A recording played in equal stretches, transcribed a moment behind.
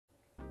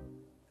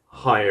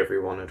Hi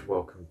everyone and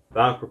welcome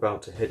back. We're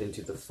about to head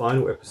into the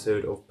final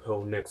episode of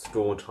Pearl Next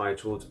Door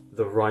titled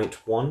The Right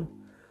One.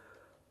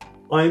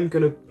 I'm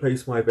going to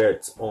place my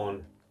bets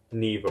on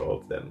neither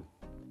of them.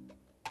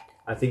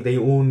 I think they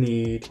all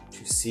need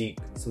to seek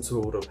some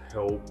sort of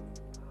help,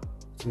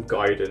 some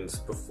guidance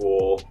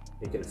before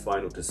making a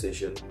final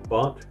decision,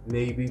 but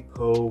maybe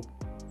Pearl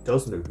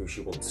does know who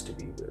she wants to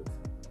be with.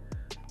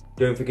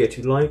 Don't forget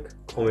to like,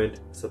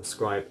 comment,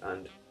 subscribe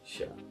and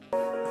share.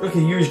 Okay,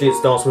 usually it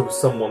starts with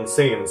someone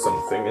saying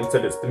something,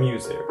 instead it's the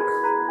music.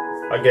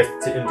 I guess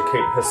to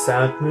indicate her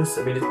sadness.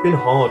 I mean, it's been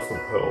hard for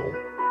Pearl.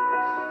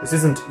 This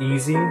isn't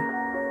easy.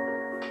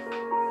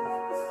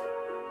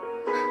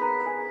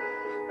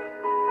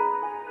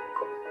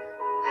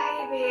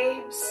 Hi,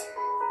 babes.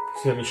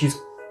 See, I mean, she's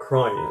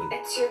crying.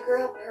 It's your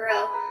girl,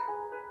 Pearl.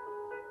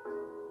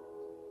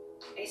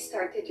 I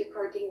started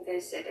recording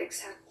this at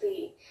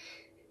exactly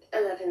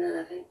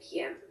 11:11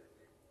 p.m.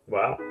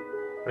 Wow.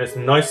 And it's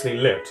nicely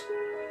lit.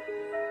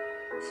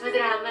 So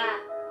drama.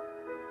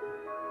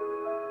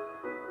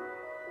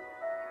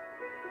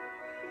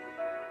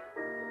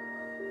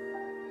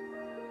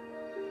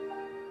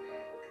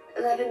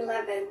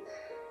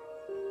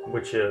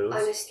 Which is...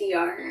 Honesty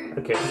hour.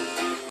 Okay.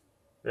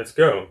 Let's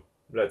go.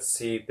 Let's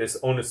see this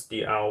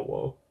honesty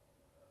hour.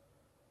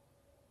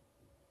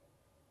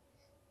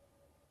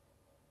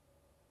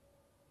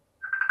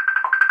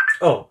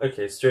 Oh,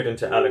 okay, straight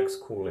into Alex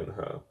calling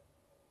her.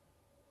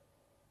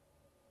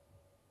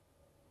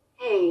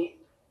 Hey.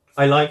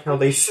 I like how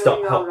they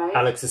how right?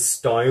 Alex is I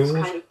styled. was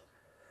kind of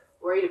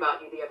worried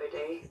about you the other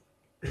day.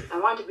 I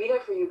wanted to be there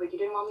for you, but you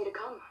didn't want me to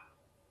come.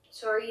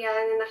 Sorry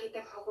yan,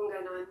 nakita ko kung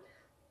ganon.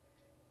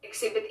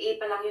 Exhibit A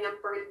pa lang yun ang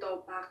Pearl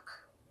Topak.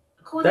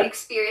 Ako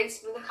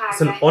na-experience mo na kagad.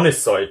 It's an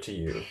honest side to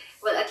you.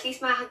 Well, at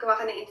least makakagawa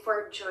ka ng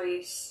informed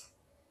choice.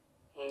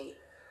 Hey,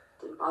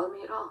 didn't bother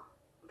me at all,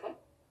 okay?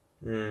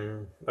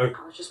 Okay.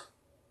 I was just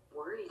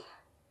worried.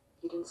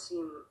 You didn't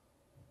seem...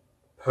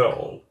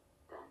 Pearl.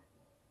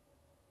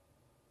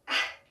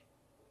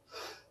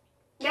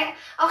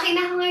 Okay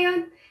na ako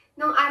ngayon.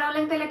 Nung araw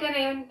lang talaga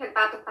na yun,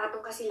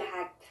 nagpatong-patong kasi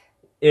lahat.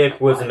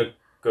 It wasn't a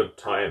good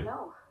time.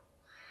 No.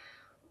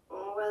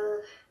 Oh,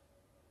 well,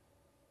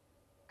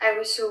 I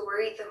was so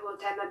worried the whole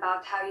time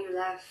about how you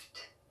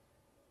left.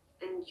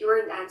 And you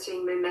weren't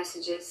answering my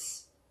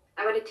messages.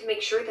 I wanted to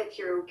make sure that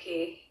you're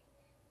okay.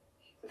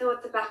 Though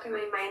at the back of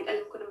my mind,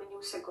 alam ko naman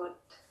yung sagot.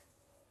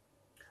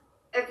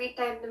 Every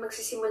time na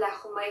magsisimula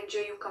ako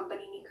ma-enjoy yung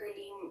company ni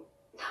Carlene,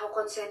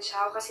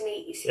 nakakonsensya ako kasi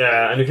naiisip.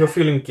 Yeah, and if you're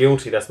feeling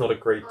guilty, that's not a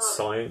great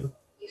sign.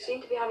 You seem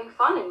to be having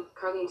fun in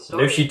Carlene's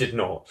story. No, she did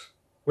not.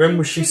 When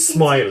was she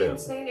smiling?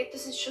 It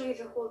doesn't show you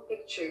the whole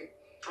picture.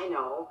 I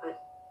know, but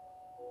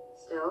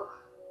still.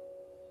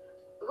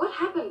 What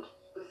happened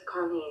with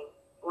Carlene?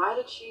 Why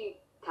did she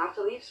have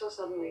to leave so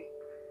suddenly?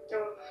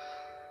 Oh,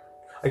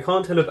 I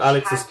can't tell if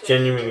Alex is her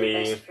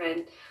genuinely best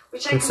friend,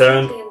 which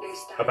concerned I completely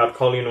understand. about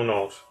Colleen or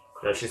not.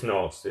 Yeah, she's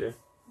not, see?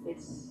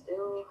 It's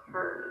still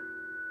her.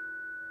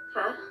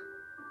 Huh?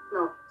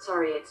 No,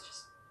 sorry, it's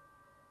just...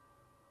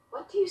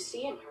 What do you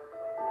see in her?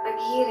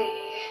 Aguirre.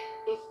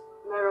 If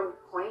merong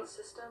point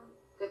system,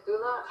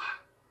 Cthulhu,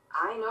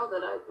 I know that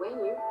I'd win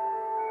you.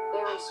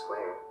 Fair and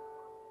square.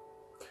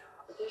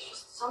 But there's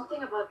just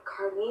something about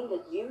Carlene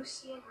that you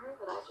see in her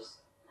that I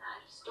just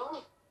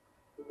don't.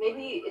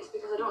 Maybe it's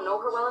because I don't know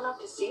her well enough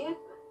to see it,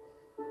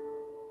 but...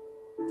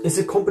 Is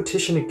it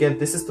competition again?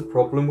 This is the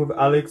problem with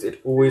Alex.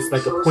 It always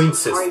like a point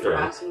system.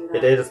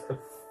 It is a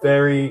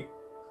very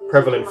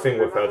prevalent thing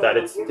with her that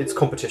it's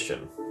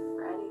competition.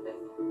 For anything.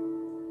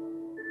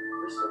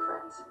 We're still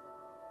friends.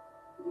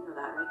 You know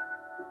that, right?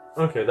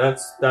 Okay,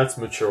 that's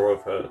mature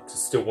of her to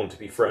still want to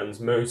be friends.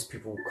 Most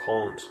people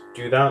can't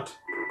do that.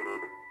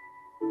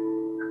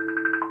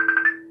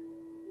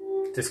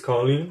 This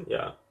Colleen?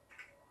 Yeah.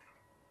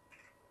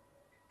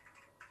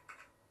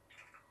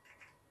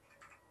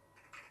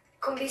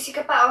 Kung busy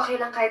ka pa, okay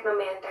lang kahit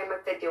mamaya tayo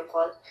mag-video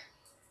call.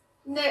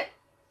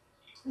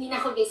 Hindi na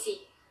ako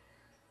busy.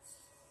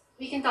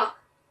 We can talk.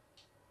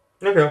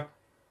 Okay.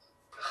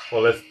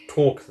 Well, let's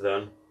talk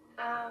then.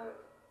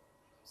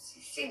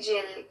 Si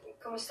Jill,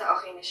 kumusta?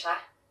 Okay na siya?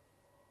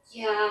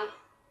 Yeah.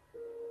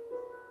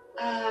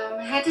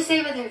 I had to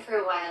stay with her for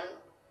a while.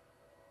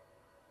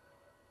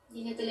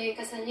 Hindi na tuloy yung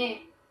kasal niya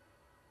eh.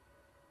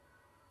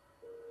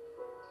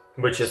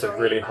 Which is a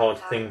really hard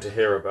thing to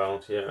hear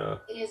about, yeah.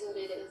 It is what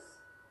it is.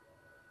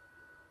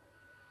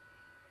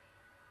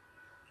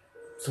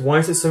 So why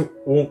is it so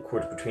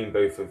awkward between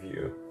both of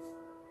you?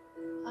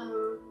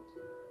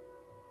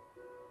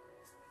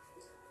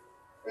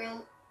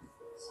 Well,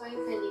 sorry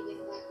for leaving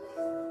that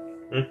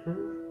night.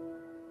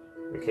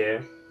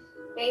 Okay.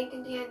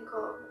 Naiintindihan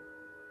ko,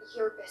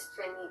 your best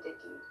friend needed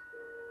you.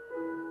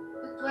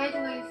 But why do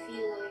I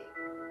feel like...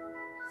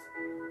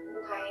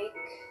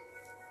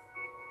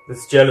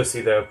 There's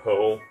jealousy there,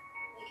 Pearl.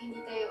 Like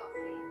hindi tayo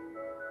okay.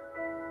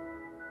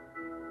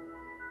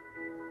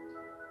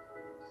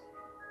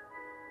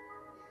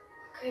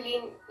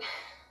 Carlene,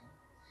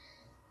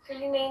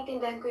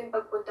 naiintindihan ko yung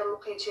pagpunta mo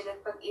kay Jill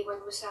at pag-iwan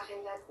mo sa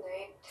akin that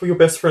night. For your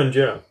best friend,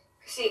 yeah.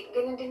 Kasi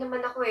ganun din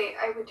naman ako eh.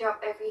 I would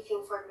drop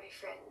everything for my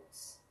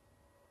friends.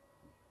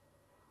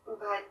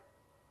 But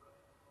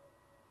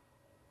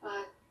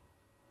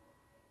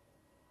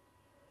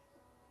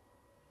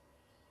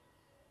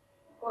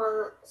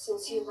well,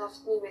 since you left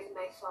me with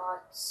my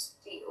thoughts,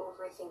 the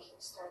overthinking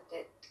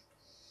started.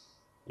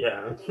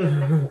 Yeah. Hindi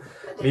naman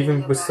Even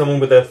with madali someone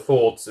with their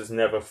thoughts is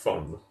never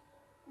fun.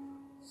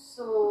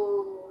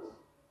 So,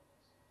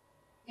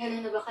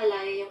 gano'n na ba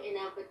kalaya yung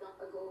inabot ng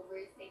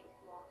pag-overthink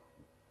mo?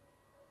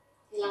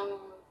 Ilang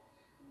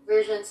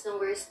versions ng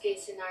worst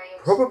case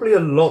scenarios? Probably a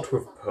lot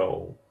with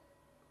Pearl.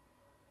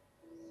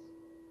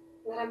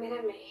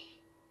 Marami-rami.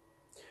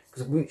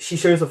 Because she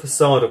shows a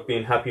facade of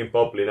being happy and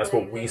bubbly, and that's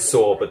what we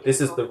saw, but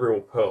this is the real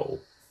Pearl.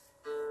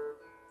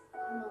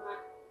 Ano nga?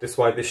 This is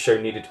why this show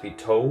needed to be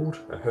told,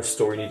 her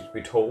story needed to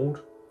be told.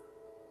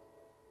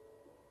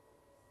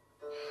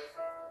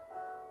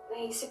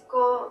 Naisip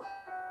ko,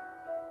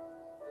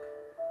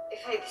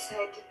 if I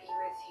decide to be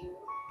with you,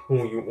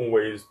 Oh, you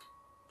always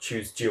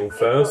choose Jill it will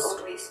first.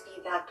 always be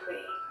that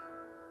way.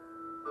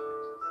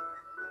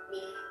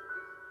 Me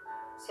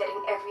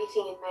setting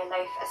everything in my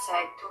life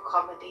aside to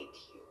accommodate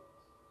you.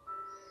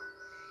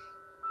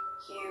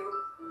 You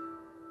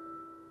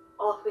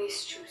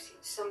always choosing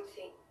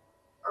something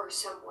or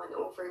someone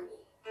over me.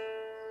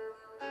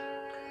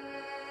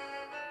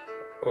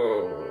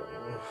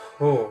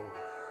 Oh.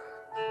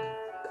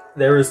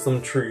 There is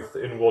some truth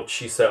in what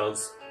she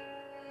says.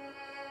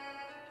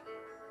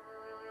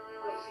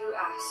 Well, you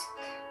asked.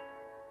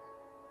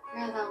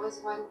 Girl, that was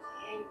one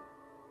time.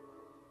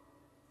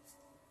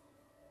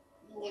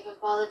 And I've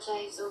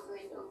apologized over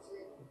and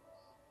over.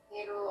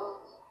 Pero,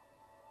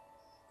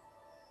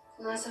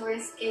 kung nasa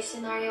worst case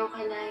scenario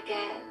ka na, I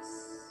guess,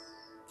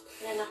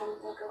 wala na akong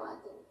magagawa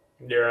dun.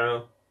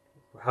 Yeah.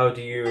 How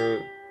do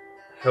you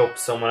help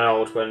someone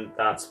out when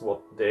that's what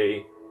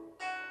they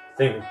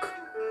think?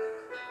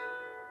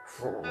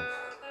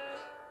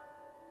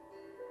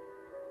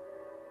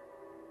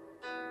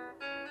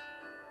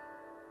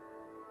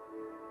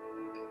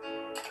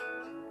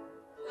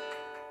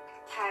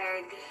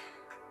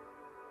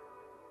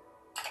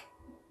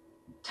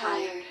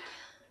 Tired.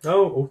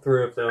 Oh, all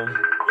three of them.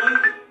 Boy,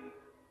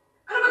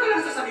 ano ba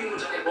talaga sasabihin mo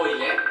dyan kay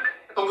Boyle?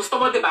 Itong gusto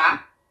mo, di ba?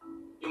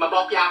 Yung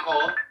mabokya ako?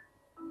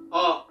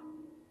 Oh,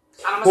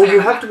 ano Well, masaya you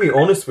ka have na? to be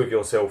honest with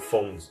yourself,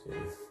 Fonzie.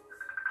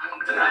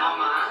 Ang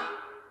drama?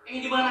 Eh,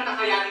 hindi mo na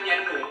nakakayanin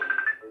yan, no?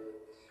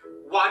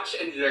 Watch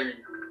and learn,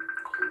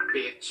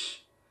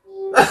 bitch.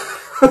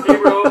 Hey,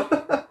 bro.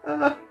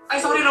 Ay,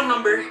 sorry, wrong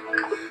number.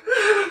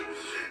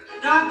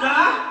 Gaga!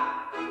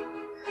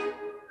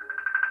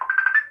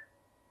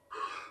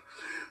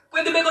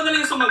 Pwede ba ikaw na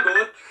lang yung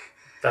sumagot?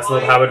 That's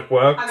not how it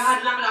works.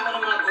 Agahad lang ako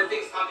ng mga good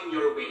things coming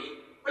your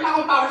way. Wala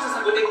akong power sa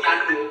sagutin yan,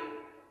 no?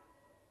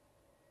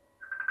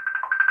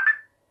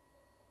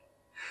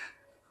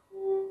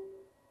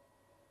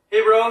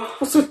 Hey, bro.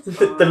 What's with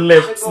the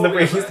lips and the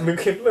way he's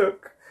looking?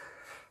 Look.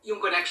 Yung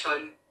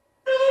connection.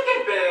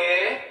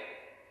 Bebe.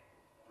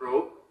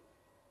 Bro,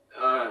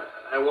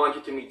 I want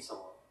you to meet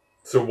someone.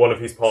 So one of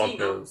his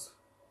partners.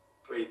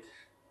 Wait.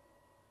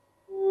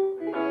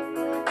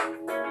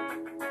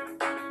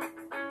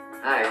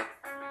 Hi.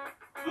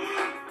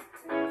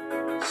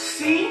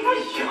 Sino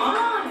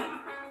yan?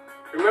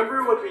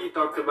 Remember what we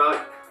talked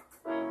about?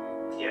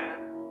 Yeah.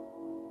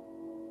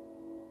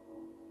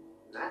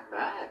 Not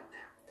bad.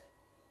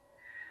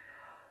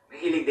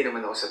 Mahilig din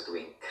naman ako sa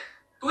twink.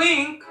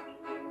 Twink?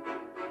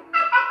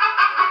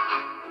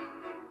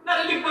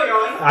 Narinig mo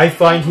yun? I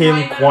find him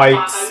Kumain na ng quite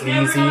bakal.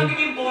 Never sleazy. na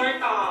magiging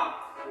borta.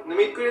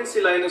 Na-meet ko rin si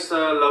Linus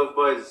sa Love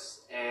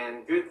Buzz,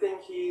 and good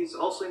thing he's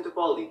also into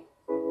poly.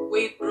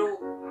 Wait, bro.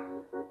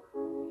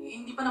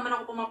 Hindi pa naman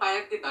ako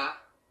pumapayag, di ba?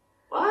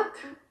 What?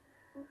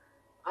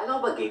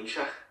 Alam ko ba game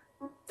siya?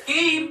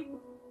 Game?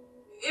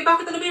 Eh,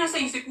 bakit ano ba yung nasa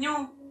isip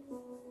nyo?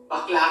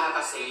 Bakla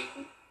ka kasi.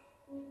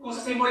 Kung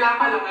sa simula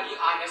pa lang naging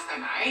honest ka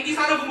na, eh, hindi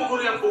sana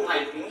bumugulo yung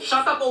buhay mo.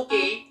 Shut up,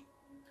 okay?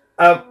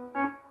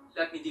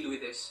 Let me deal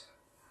with this.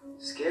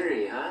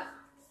 Scary, huh?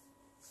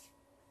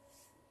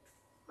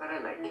 But I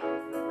like it.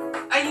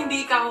 Ay,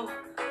 hindi ikaw.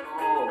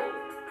 Oh,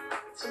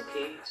 it's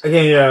okay.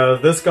 Again, yeah,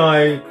 this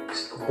guy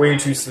Gusto ko way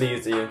nga. too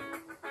sleazy.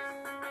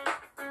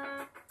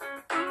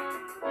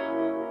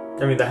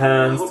 I mean, the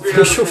hands, I hope the you're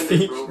not facial offended,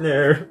 feet, bro.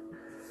 no,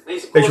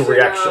 Naisip ko facial kasi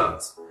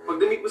reactions. na pag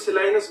na-meet mo si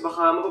Linus,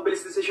 baka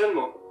mapabilis decision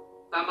mo.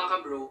 Tama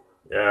ka, bro.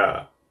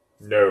 Yeah,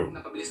 no,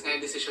 Napabilis nga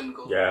yung decision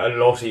ko. yeah, a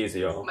lot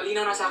easier.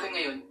 Malinaw na sa akin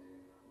ngayon.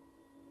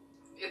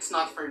 It's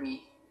not for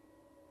me.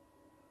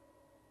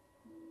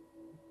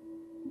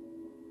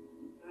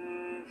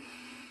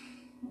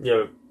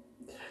 Yeah,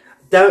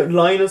 that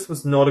Linus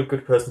was not a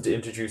good person to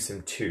introduce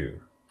him to.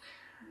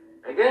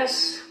 I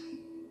guess,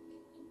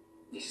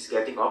 this is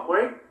getting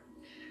awkward.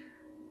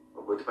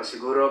 Mabuti pa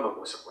siguro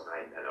mag-usap mo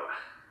tayong dalawa.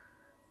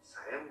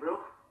 Sayang, bro.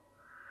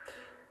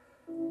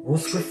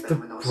 What's with the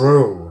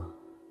bro?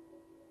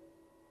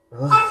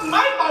 Ugh.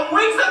 May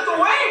pa-wings at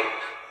tuwing!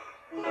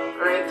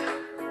 Alright.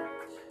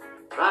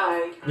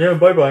 Bye. Yeah,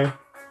 bye bye.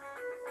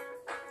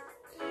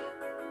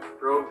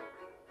 Bro,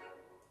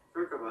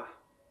 sure ka ba?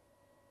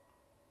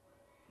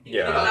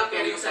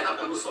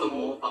 gusto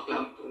mo,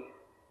 baklang to.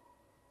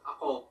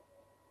 Ako.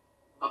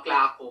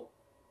 Bakla ako.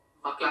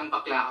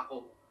 Baklang-bakla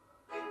ako.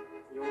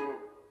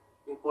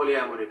 Yung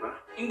polyamory ba?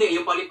 Hindi,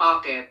 yung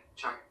polypocket.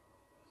 Char.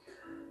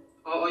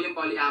 Oo, yung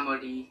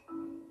polyamory.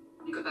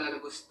 Hindi ko talaga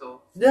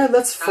gusto. Yeah,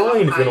 that's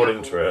fine if you're not Kaya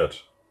into ko. it.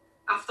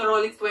 After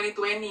all, it's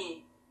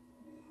 2020.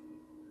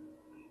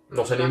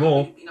 Not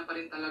anymore. Pilipina pa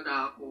rin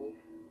talaga ako.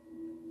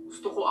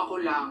 Gusto ko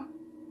ako lang.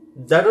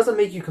 That doesn't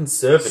make you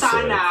conservative.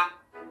 Sana,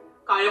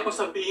 kaya ko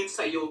sabihin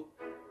sa'yo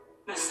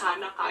na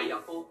sana kaya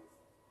ko.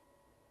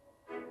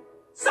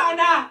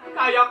 Sana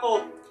kaya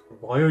ko.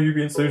 Why are you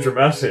being so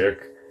dramatic?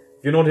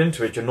 If you're not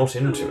into it, you're not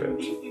into it.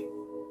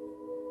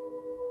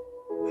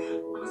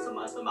 Ang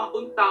sama-sama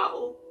akong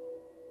tao.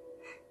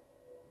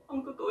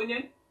 Ang totoo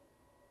niyan,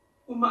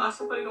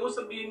 umaasa pa rin ako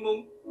sabihin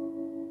mong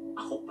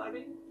ako pa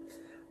rin.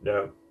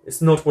 No, it's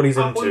not what he's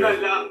Ako na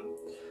into. lang.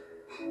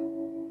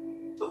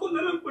 Ako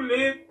na lang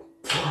ulit.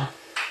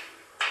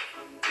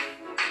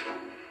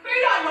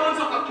 Kaya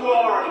Alonzo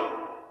Couture!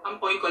 Ang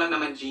point ko lang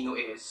naman, Gino,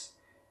 is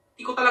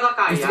di ko talaga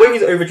kaya. It's the way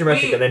he's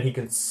overdramatic and then he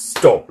can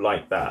stop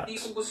like that. Di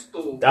ko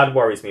gusto. That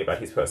worries me about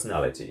his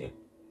personality.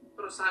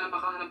 Pero sana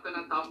makahanap ka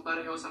ng taong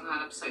pareho sang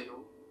hanap sa'yo.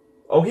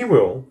 Oh, he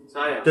will.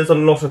 Sayang. There's a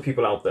lot of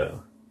people out there.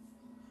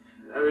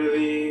 I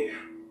really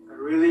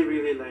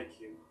like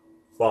you.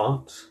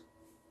 But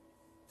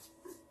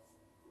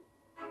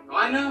O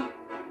ano?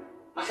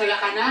 Masaya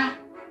ka na?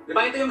 Di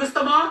ba ito yung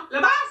gusto mo?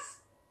 Labas!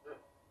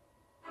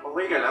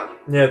 Okay ka lang?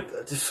 yeah,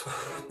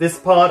 this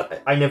part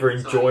I never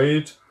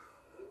enjoyed.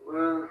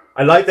 Well,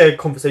 I like their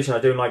conversation.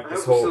 I don't like I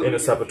this hope whole so inner in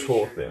the saboteur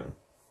future. thing.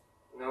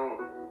 no.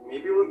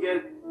 Maybe we'll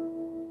get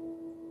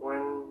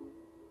one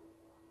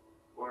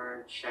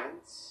more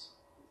chance.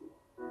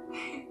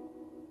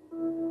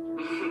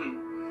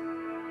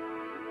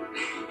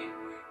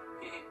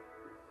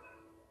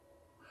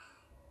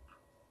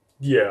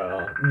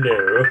 Yeah,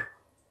 no.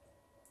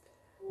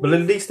 But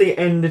at least they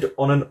ended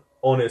on an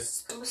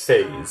honest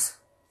phase.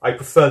 I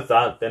prefer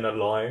that than a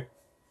lie.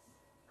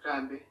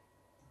 Grabe.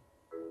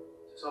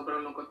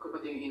 Sobrang lungkot ko,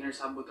 pati yung inner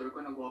saboteur ko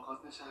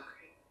nag-walkout na sa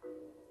akin.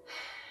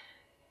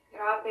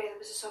 Grabe,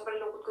 basta sobrang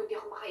lungkot ko, hindi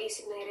ako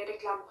makaisip na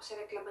irereklamo ko sa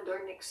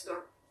reklamador next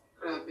door.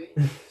 Grabe.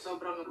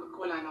 Sobrang lungkot ko,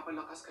 wala na ako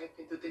lakas kahit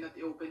pindutin at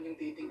i-open yung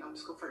dating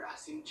apps ko for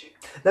asim check.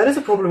 That is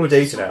a problem with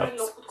dating Sobrang apps.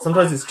 lungkot ko,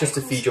 Sometimes it's kahit just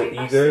to kung feed your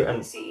straight ego, up and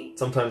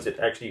sometimes it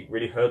actually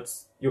really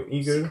hurts your Si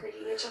ego.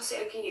 Carlina tsaka si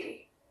Aguirre.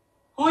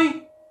 Hoy!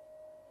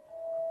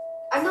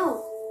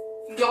 Ano?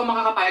 Hindi ako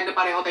makakapayag na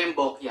pareho tayong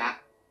bokya.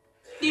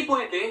 Hindi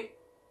pwede.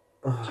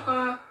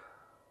 Tsaka,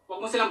 huwag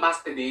mo silang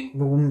busted din.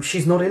 Well,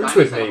 she's not into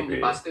Dahil it, sa akong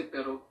maybe. busted,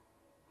 pero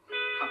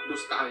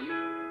hapdos ka ayo.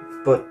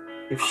 But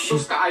if Hapdos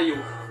she's, ka ayo.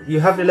 you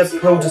have to let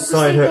her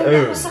decide her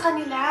own. Sa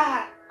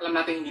kanila. Alam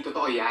natin hindi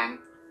totoo yan.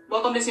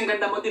 Bottomless yung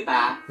ganda mo, di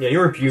ba? Yeah,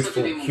 you're a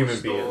beautiful Sasabihin mo human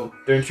gusto. being.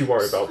 Don't you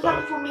worry Gusto about ko lang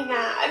that.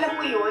 huminga. Alam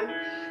mo yun?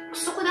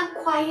 Gusto ko ng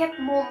quiet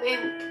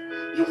moment.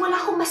 Yung wala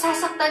akong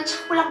masasaktan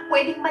tsaka walang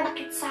pwedeng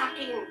manakit sa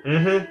akin.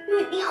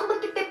 Hindi ako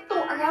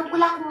magtitiptoe around.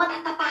 Wala akong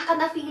matatapakan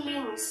na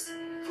feelings.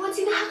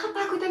 Fonzie,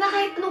 nakakapagod na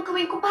kahit anong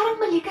gawin ko. Parang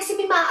mali kasi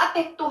may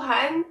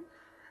maaapektuhan.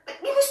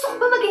 Gusto ko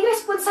ba maging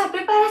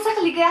responsable para sa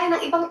kaligayahan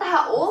ng ibang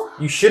tao?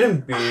 You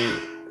shouldn't be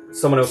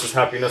someone else's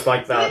happiness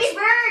like that.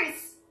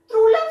 Universe!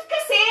 True love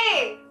kasi!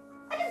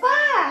 Ano ba?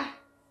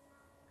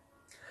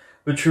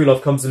 But true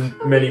love comes in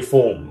many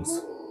forms.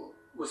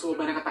 Gusto mo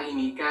ba ng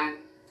katahimikan?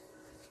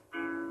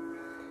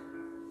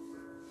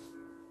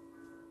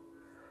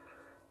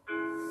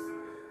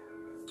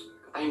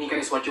 Katahimikan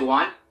is what you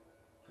want.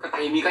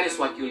 Katahimikan is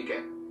what you'll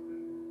get.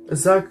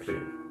 Exactly.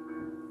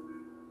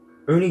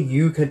 Only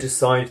you can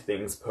decide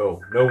things,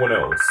 Pearl. No one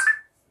else.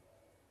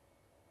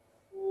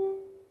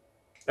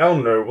 I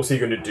don't know. What's he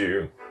gonna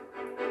do?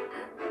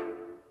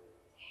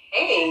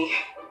 Hey!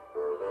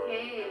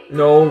 Hey.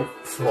 No.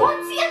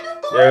 Fonzie, ano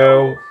to?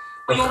 No.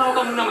 Uy, huwag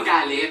ka muna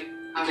magalit.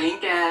 Ang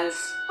wrinkles.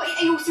 Hoy,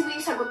 ayusin mo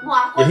yung sagot mo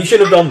ako. Yeah, he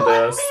should have done Ano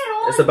this.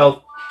 meron? It's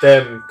about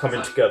them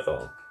coming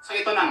together. So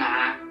ito na nga.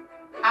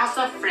 As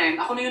a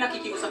friend, ako na yung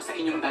nakikiusap sa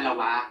inyong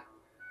dalawa.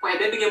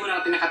 Pwede bigyan mo na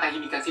natin ng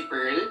katahimikan si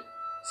Pearl?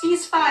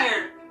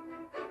 Ceasefire!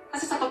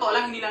 Kasi sa totoo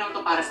lang, hindi lang naman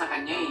ito para sa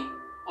kanya eh.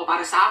 O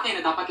para sa akin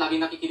na dapat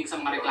laging nakikinig sa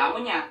mga reklamo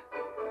niya.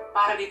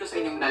 Para dito sa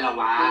inyong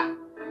dalawa.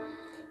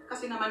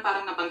 Kasi naman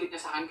parang nabanggit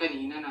niya sa akin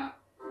kanina na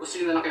gusto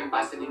niyo na lang kayong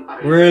basta din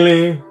pareho.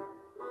 Really?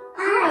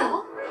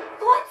 Pearl?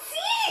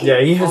 Fonzie!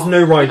 Yeah, he has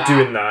no right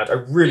doing that.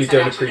 I really Minsan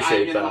don't actually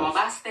appreciate ayaw niyo na mga that.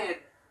 busted.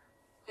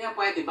 Kaya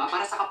pwede ba,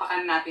 para sa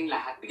kapakanan nating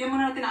lahat, bigyan mo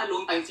na natin ng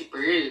alone time si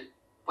Pearl.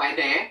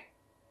 Pwede?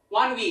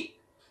 1 week.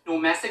 No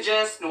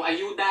messages, no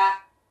ayuda.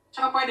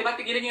 Tsaka pwede ba,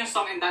 tigilan niyo yung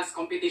song and dance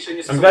competition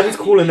niyo sa I'm glad he's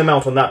social calling media. them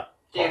out on that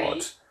Jerry?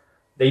 part.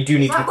 They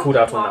do need to be called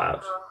out on that.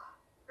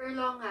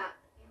 Perlo nga.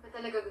 Yan ba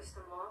talaga gusto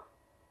mo?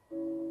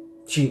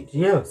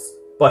 Yes.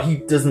 But he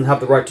doesn't have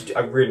the right to do.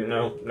 I really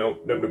no.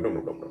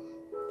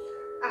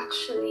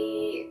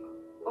 Actually,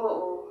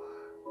 oo.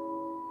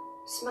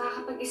 Mas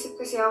makakapag-isip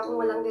kasi ako kung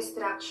walang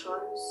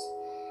distractions.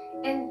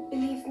 And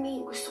believe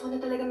me, gusto ko na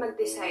talaga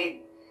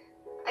mag-decide.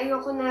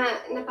 Ayoko na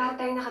para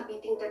tayong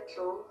nakabiting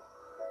tatlo.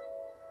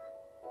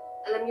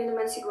 Alam niyo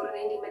naman siguro na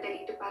hindi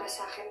madali ito para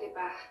sa akin, di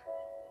ba?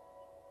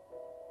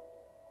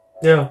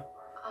 Yeah.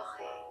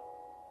 Okay.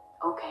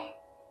 Okay.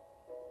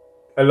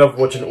 I love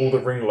watching all the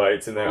ring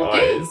lights in their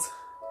eyes.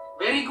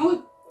 Very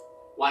good.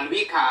 1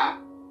 week, ha?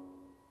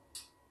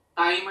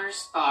 Timer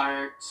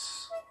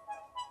starts.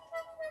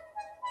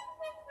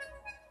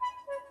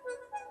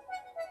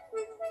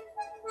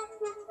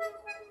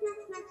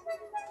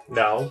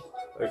 Now?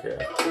 Okay.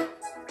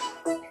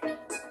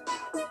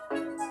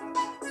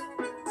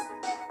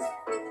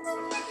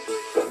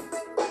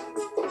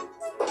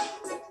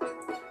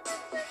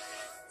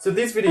 So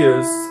these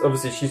videos,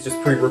 obviously she's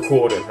just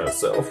pre-recording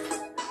herself.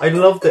 I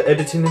love the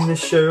editing in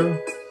this show.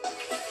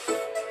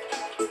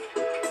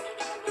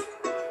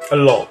 A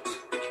lot.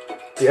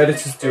 The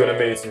editors do an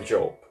amazing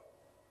job.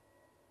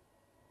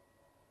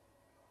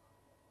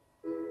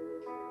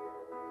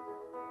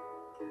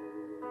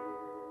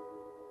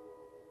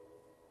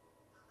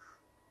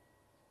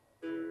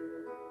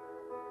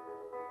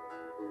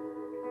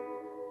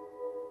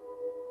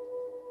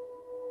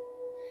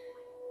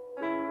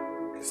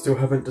 Still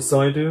haven't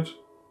decided?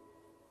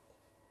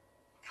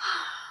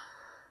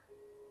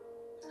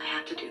 I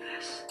have to do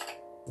this.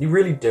 You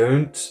really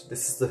don't.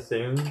 This is the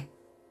thing.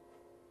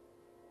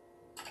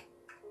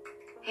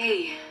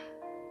 Hey.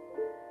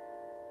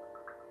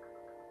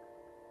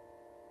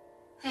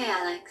 Hey,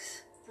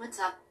 Alex. What's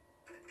up?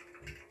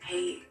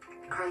 Hey,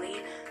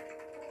 Carlene.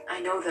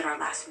 I know that our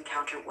last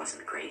encounter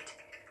wasn't great.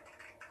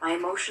 My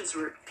emotions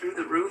were through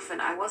the roof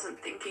and I wasn't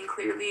thinking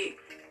clearly.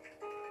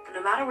 And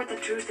no matter what the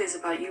truth is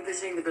about you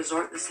visiting the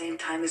resort at the same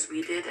time as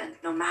we did, and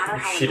no matter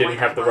how She didn't annoyed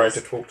have I the right was,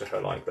 to talk to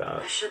her like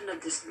that. I shouldn't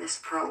have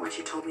dismissed Pearl when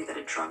she told me that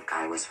a drunk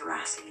guy was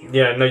harassing you.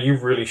 Yeah, no, you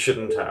really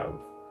shouldn't have.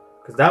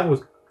 Because that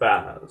was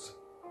bad.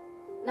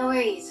 No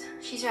worries.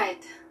 She's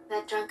right.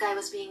 That drunk guy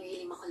was being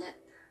really makulit.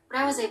 But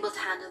I was able to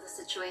handle the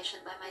situation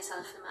by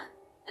myself naman.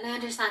 And I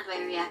understand why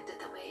you reacted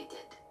the way you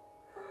did.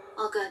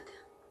 All good.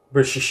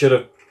 But she should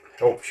have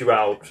helped you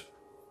out.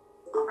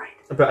 Alright.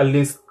 But at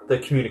least they're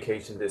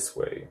communicating this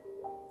way.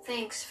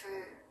 Thanks for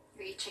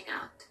reaching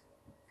out.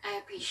 I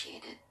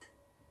appreciate it.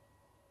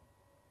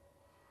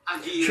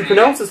 Aguirre. She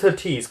pronounces her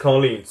T's,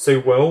 Carlene, so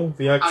well,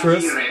 the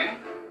actress. Aguirre?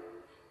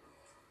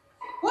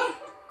 What?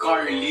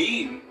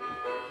 Carlene?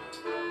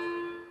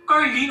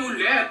 Carlene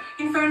ulit.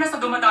 In fairness na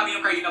dumadami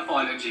yung Carlene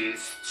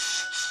apologies.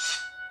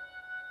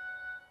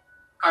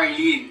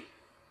 Carlene.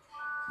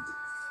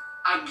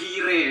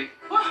 Aguirre.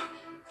 What?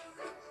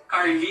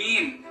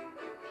 Carlene.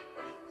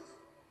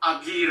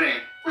 Aguirre.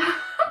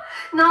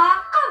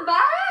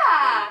 Nakakaba!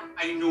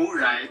 I know,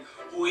 right?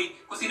 Uy,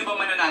 kung sino ba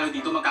mananalo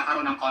dito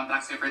magkakaroon ng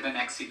contracts for the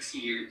next 6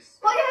 years.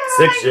 Wag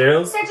na 6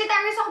 years?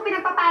 Sagittarius ako,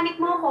 pinagpapanik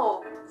mo ko.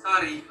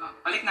 Sorry,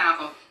 balik na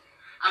ako.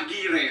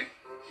 Aguirre.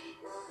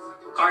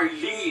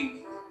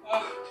 Carlene.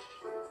 Oh.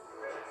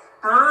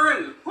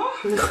 Pearl. Oh.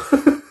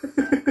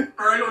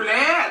 Pearl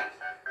ulit.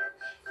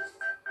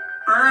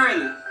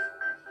 Pearl.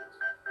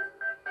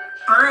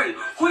 Pearl.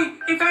 Hoy,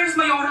 in fairness,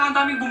 Mayora, ang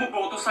daming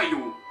bumoboto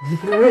sa'yo.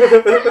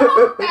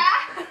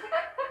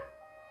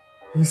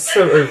 He's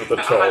so over the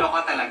top.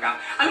 Nakakaloka talaga.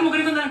 Alam mo,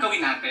 ganito na lang gawin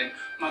natin.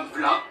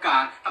 Mag-vlog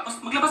ka, tapos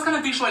maglabas ka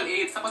ng visual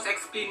aids, tapos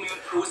explain mo yung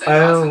pros and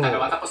cons ng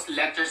dalawa, tapos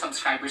let your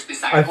subscribers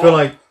decide. I feel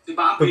like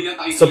diba,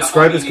 the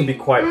subscribers can be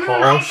quite I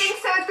harsh. think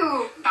so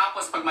too.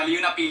 Tapos pag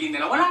mali yung napili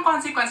nila, walang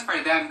consequence for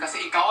them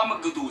kasi ikaw ang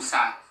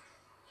magdudusa.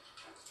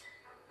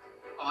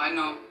 O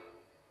ano?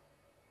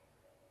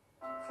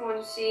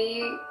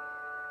 Fonzie,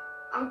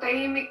 ang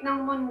tahimik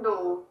ng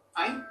mundo.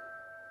 Ay,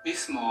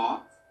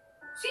 mismo?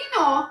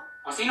 Sino?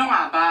 O sino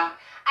nga ba?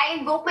 I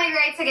invoke my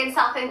rights against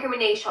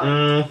self-incrimination.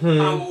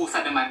 Pauusa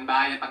naman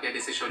ba yung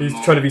pagdedesisyon mo? He's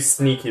trying to be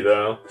sneaky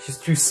though. She's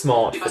too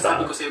smart Diba for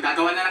sabi that. ko sa'yo,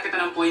 gagawa na lang kita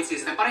ng point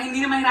system para hindi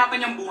na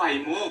mahirapan yung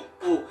buhay mo.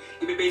 O,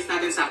 ibibase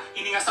natin sa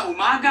hininga sa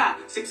umaga,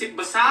 sipsip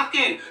ba sa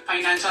akin,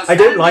 financial I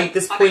don't like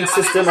this point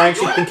system. I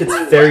actually think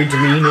it's very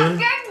demeaning.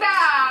 Ganda!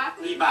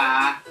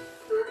 Diba?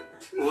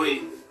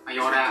 Uy,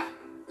 Mayora,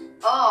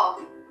 Oh.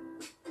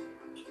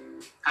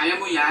 kaya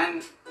mo yan.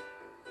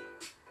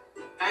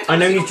 Kahit I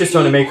know kung he's just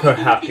sino trying to make her piliin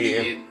mo, happy.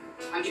 piliin,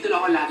 andito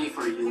lang ako lagi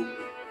for you.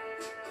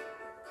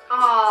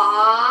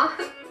 Aww.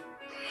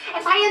 Eh,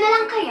 tayo na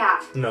lang kaya.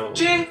 No.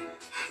 Che!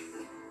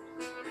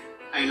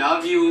 I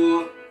love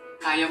you.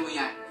 Kaya mo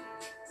yan.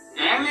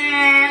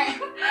 Eme!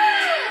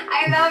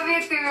 I love you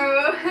too.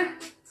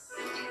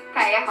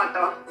 Kaya ko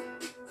to.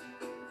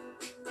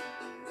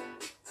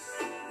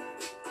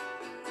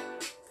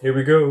 Here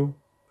we go.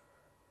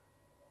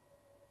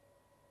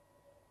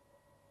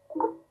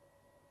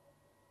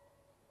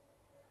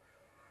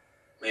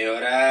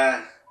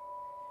 Mayora,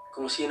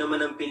 kung sino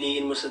man ang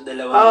piliin mo sa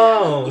dalawa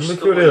Oh, yan,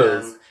 look gusto who ko it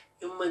lang is.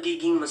 yung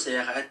magiging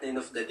masaya ka at the end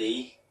of the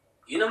day.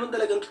 Yun naman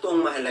talagang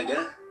totoong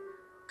mahalaga.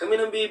 Kami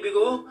ng baby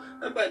ko,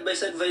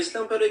 advice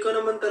lang, pero ikaw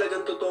naman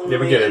talagang totoong Yeah,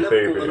 we may get it, alam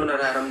baby. kung ano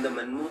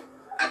nararamdaman mo.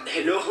 At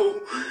hello,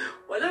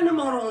 wala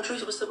namang wrong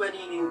choice basta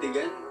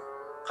paninindigan.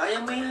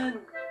 Kaya mo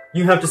yan.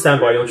 You have to stand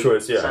by your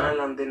choice, Sana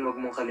yeah. lang din wag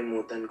mong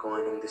kalimutan kung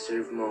anong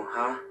deserve mo,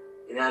 ha?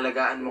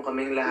 Inaalagaan mo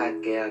kaming lahat,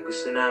 kaya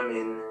gusto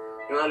namin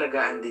yung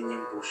alagaan din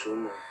yung puso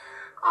mo.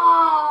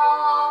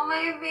 Oh,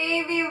 my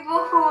baby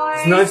boy.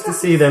 It's nice to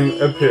see them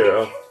sweet.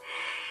 appear.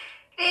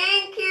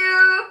 Thank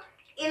you.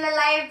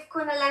 Ila-live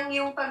ko na lang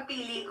yung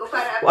pagpili ko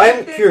para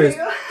I'm curious.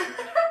 sa'yo.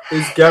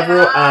 Is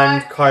Gabriel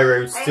and Charot. Cairo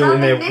still in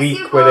their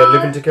week where they're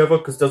living together?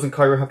 Because doesn't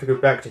Cairo have to go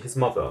back to his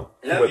mother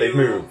where they've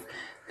moved?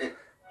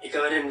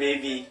 Ikaw rin,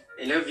 baby.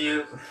 I love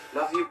you.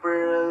 Love you,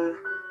 Pearl.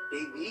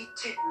 Baby,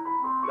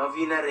 love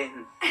you na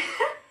rin.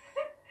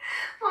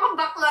 Mga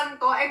baklan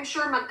to, I'm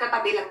sure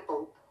magkatabi lang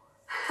to.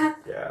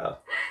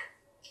 Yeah.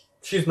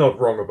 She's not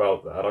wrong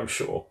about that, I'm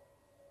sure.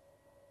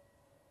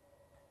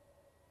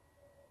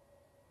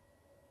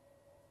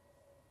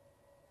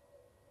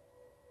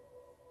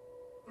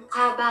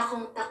 Mukha ba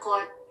akong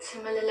takot sa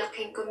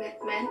malalaking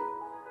commitment?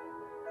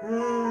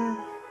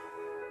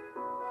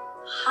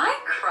 Hi,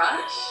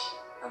 crush.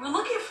 I've been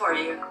looking for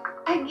you.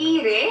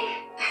 Agire?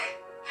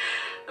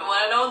 The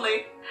one and only.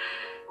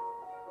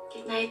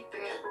 Good night,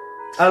 Pearl.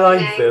 I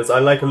like this. I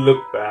like a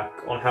look back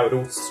on how it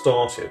all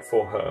started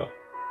for her.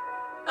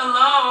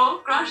 Hello.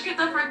 Crush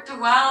kita for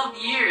 12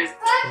 years.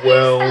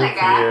 12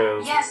 Talaga?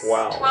 years. Yes,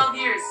 Wow. 12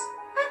 years.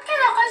 Ba't ka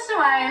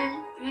nakaswal?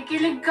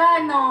 Kikilig ka,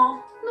 no?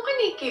 Ano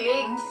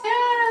kinikilig?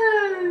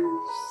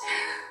 Yes!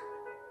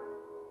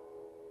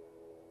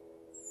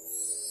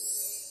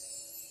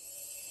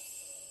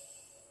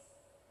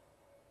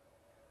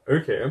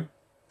 Okay.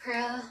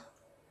 Pearl,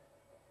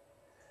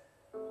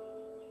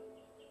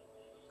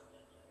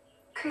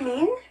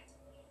 Colleen?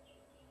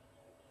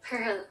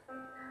 Pearl.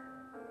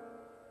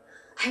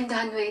 I'm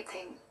done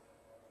waiting.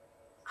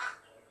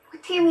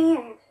 What do you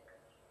mean?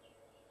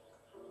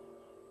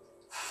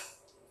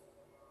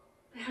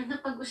 Pero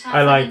napag-usapan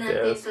I like na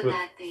natin this ito with-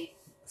 dati.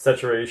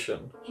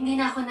 Saturation. Hindi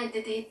na ako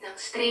nagde-date ng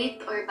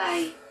straight or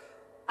bi.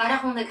 Para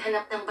kung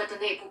naghanap ng bato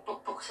na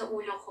ipupukpok sa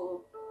ulo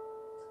ko,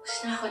 tapos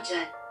na ako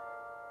dyan.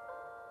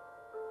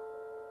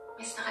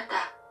 Miss na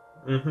kita.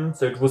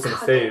 So it wasn't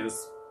a phase.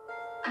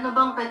 Ano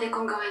bang pwede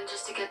kong gawin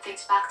just to get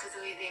things back to the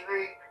way they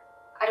were?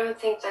 I don't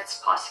think that's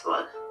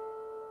possible.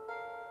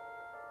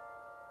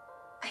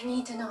 I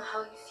need to know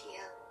how you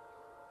feel.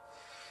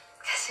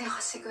 Kasi ako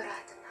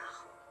sigurado na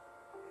ako.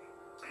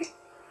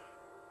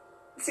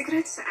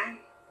 Sigurado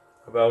saan?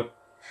 About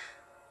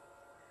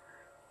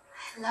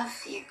I love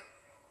you.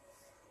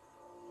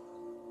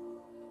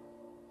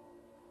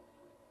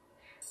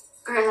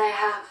 Girl, I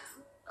have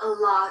a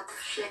lot of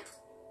shit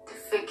to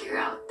figure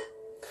out.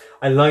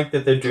 I like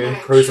that they're doing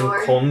I'm pros sure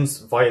and cons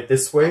via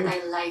this way. But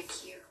I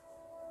like you.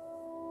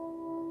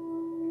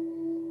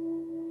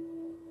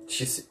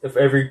 She's of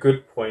every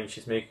good point,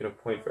 she's making a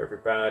point for every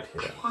bad I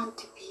here. want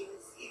to be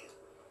with you.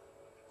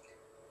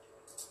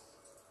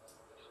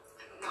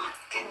 I'm not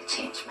gonna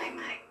change my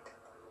mind.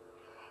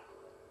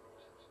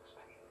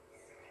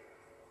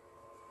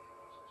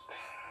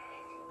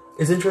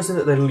 It's interesting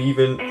that they're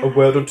leaving a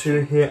word or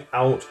two here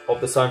out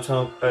of the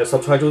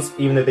subtitles,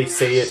 even though they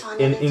say it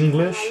in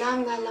English.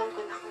 Alam ko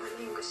na kung ano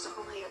yung gusto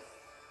ko ngayon.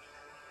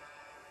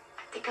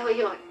 At ikaw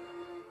yun.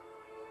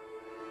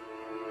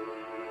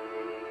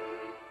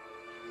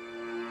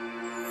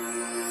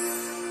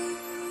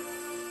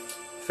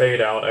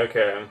 Fade out,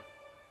 okay.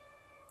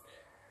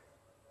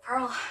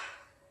 Pearl,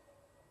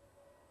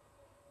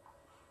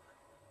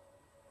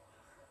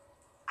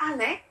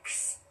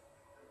 Alex?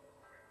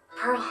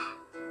 Pearl,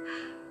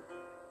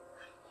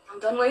 I'm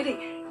done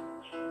waiting.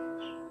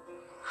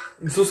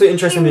 It's also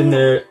interesting in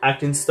their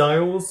acting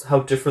styles, how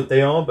different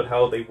they are, but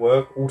how they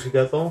work all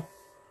together.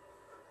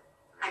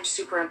 I'm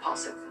super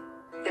impulsive.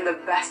 In the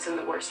best and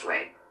the worst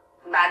way.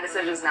 Bad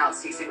decisions now,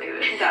 CC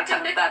maybe. That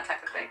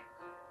type of thing.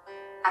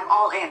 I'm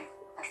all in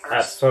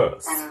At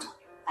first. And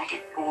I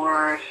get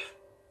bored.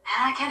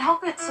 And I can't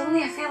help it.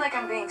 Suddenly I feel like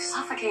I'm being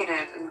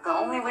suffocated. And the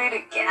only way to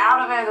get out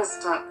of it is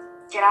to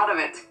get out of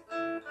it.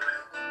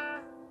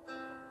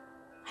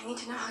 I need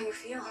to know how you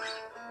feel.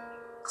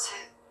 Kasi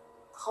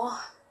ako,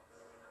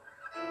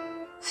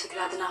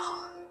 sigurado na ako.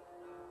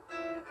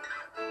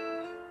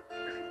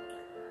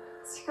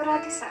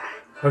 Sigurado saan?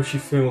 How she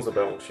feels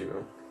about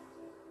you.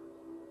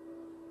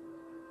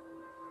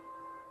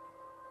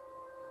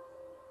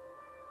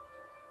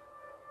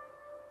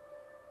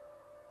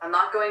 I'm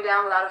not going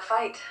down without a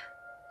fight.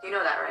 You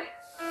know that, right?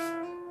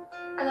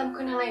 Alam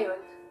ko na ngayon.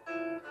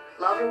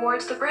 Love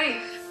rewards the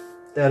brave.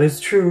 That is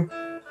true.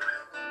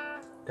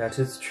 That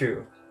is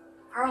true.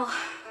 Pearl,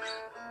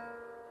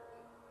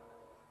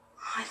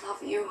 I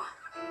love you.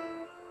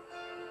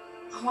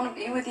 I want to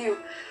be with you.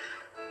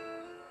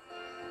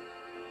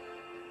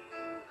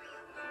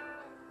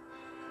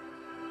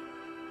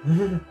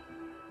 I'm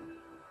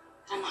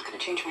not going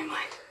to change my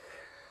mind.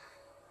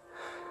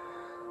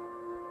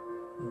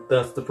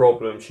 That's the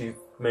problem. She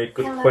made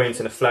good points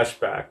in a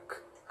flashback.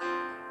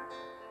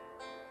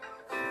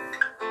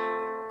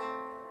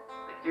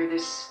 You're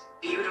this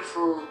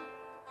beautiful,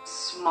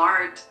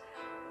 smart,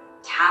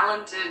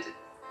 talented,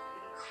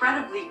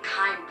 incredibly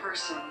kind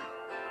person.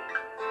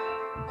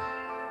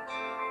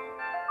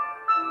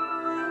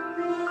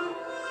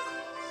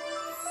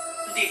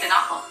 Dito na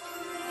ako.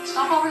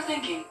 Stop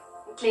overthinking.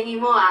 Clingy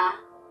mo ah.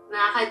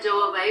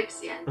 Nakaka-jowa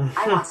vibes yan.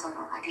 I want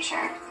someone I can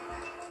share everything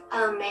with.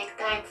 I'll make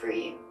time for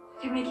you.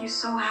 They make you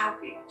so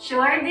happy.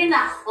 Sure din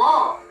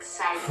ako.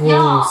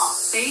 Sa'yo.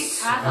 Faith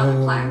had other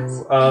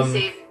plans. You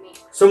saved me.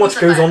 So much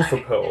goes on for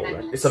Pearl.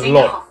 It's a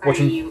lot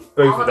watching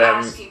both of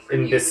them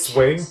in this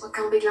way. Huwag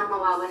kang biglang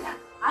mawawala.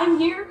 I'm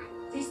here.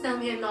 Please tell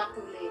me you're not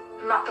too late.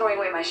 I'm not throwing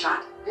away my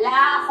shot.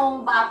 Wala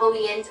akong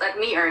babawiin. Let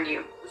me earn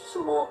you.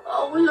 So,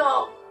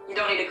 wala. You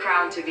don't need a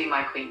crown to be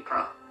my queen,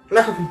 Pearl.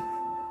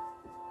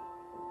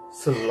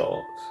 It's a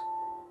lot.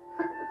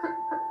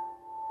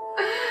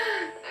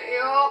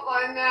 Ayoko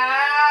na.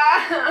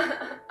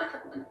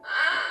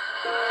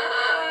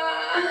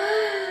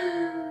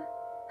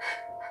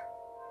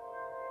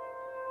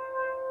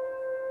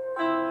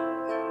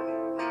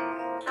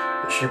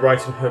 Is she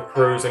writing her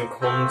pros and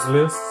cons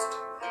list?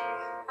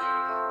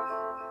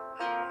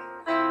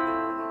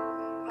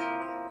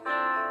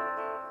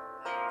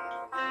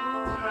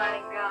 Oh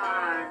my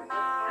god.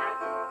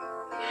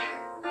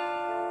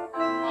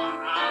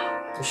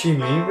 Is she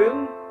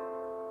leaving?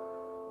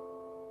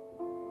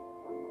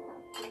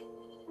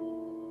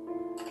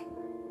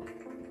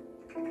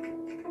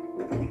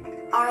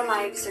 Our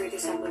lives are the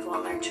sum of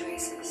all our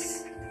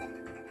choices.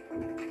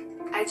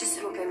 I just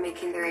hope I'm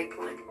making the right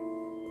one.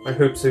 I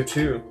hope so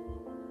too.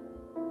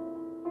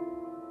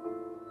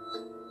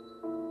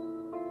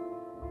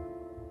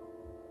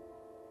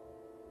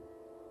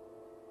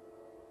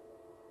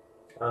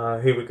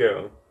 Here we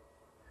go.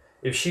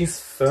 If she's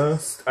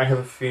first, I have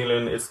a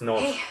feeling it's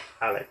not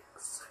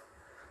Alex.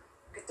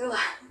 Katula.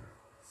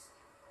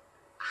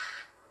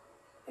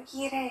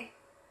 Akire.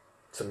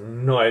 It's a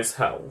nice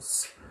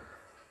house.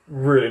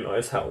 Really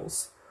nice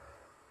house.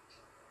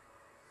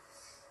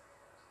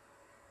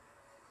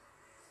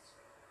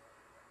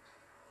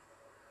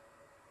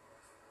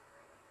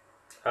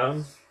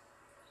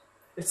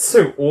 It's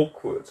so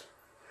awkward.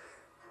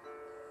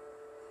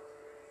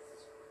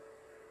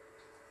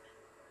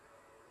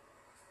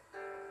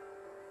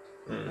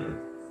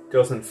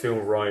 Doesn't feel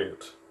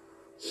right.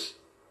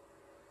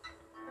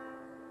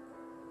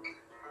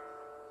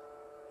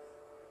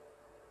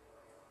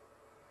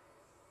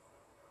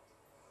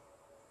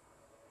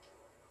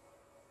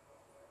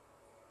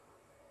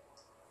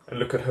 And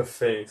look at her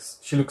face.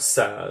 She looks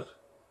sad.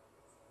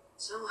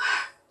 So,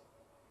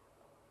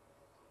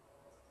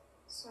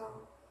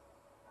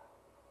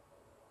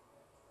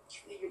 you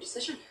made your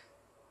decision.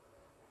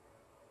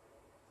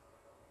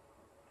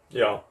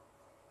 Yeah.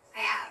 I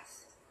have.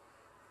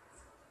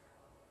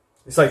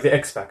 It's like the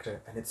X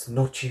Factor, and it's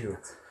not you.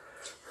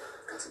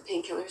 Got some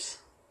painkillers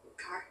in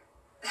the car,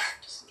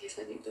 just in case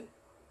I need them.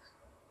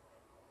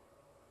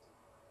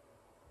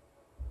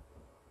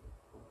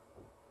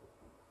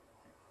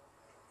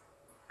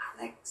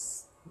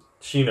 Alex.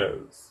 She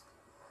knows.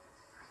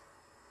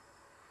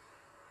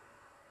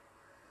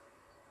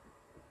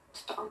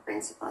 Totoong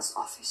principal's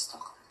office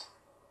talk na to.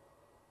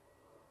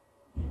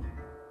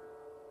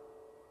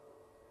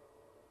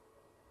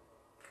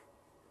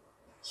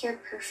 You're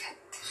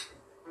perfect.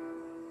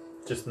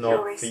 Just You not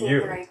always for say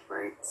you. the right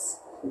words.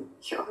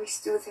 You always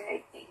do the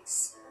right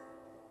things.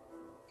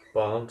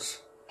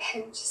 But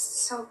And I'm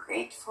just so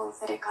grateful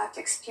that I got to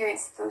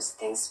experience those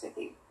things with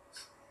you.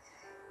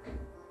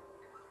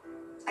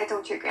 I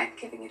don't regret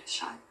giving it a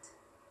shot.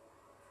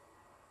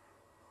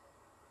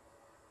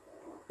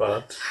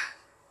 But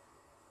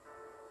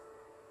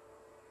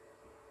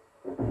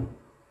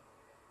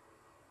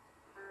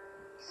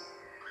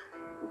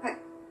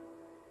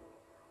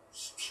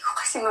Hindi ko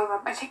kasi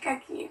mababalik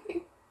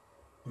again.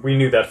 we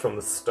knew that from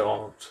the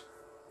start.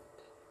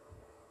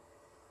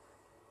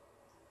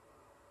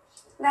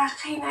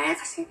 Nakakahinaya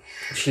kasi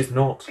She's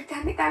not. ang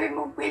dami-dami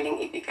mo willing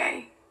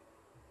ibigay.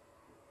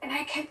 And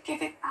I can't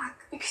give it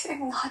back because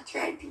I'm not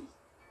ready.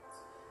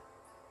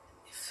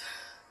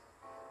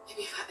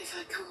 Maybe if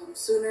I'd come home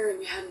sooner and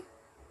we hadn't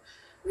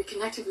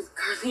reconnected with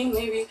Carlene,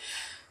 maybe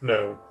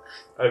No,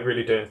 I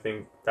really don't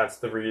think that's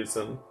the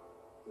reason.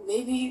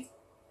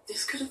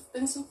 this could have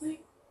been something.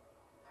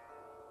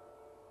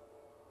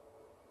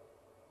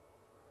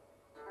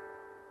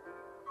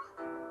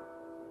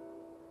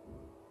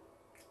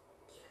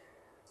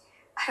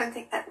 I don't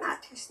think that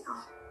matters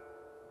now.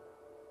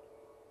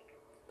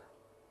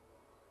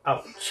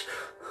 Ouch.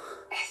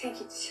 I think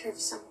you deserve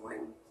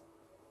someone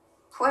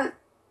who will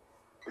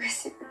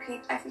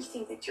reciprocate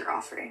everything that you're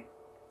offering.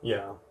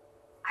 Yeah.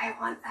 I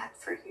want that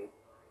for you.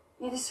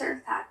 You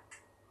deserve that.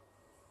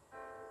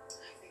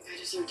 I think I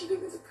deserve to be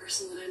with the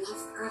person that I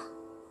love, Pearl.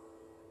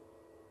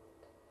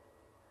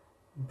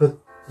 But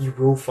you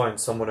will find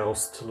someone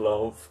else to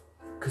love.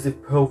 Because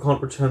if Pearl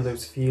can't return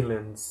those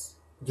feelings,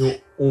 you're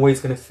always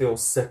going to feel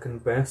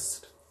second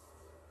best.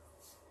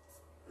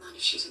 Not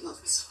if she's in love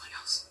with someone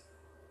else.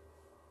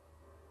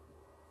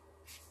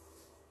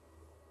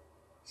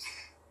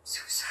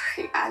 So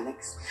sorry,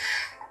 Alex.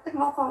 Alam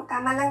mo kung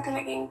tama lang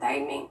talaga yung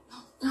timing.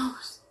 No.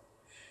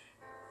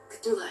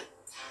 Katula,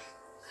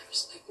 I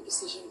respect the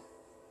decision.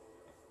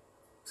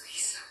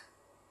 Please,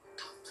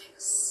 don't blame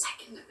a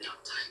second of it on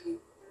timing.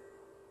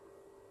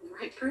 The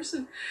right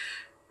person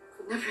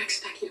would never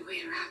expect you to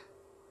wait around.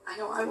 I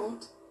know I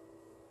won't.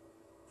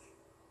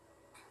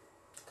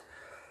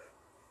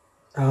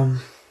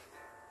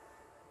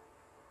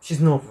 She's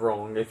not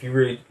wrong. If you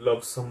really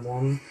love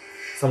someone,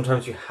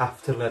 sometimes you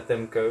have to let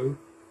them go.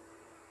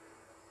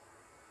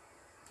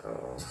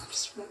 Oh.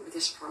 Just remember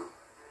this, bro. All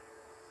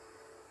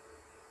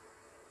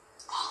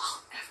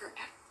I'll ever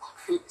want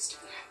for you is to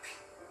be happy.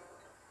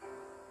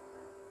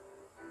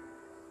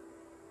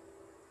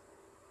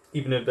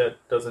 Even if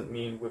that doesn't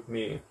mean with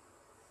me.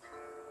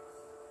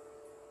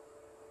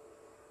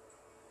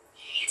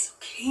 It's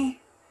okay.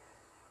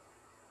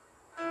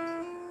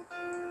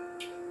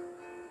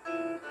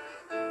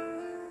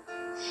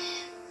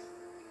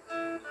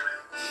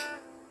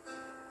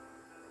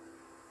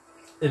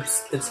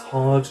 It's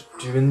hard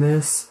doing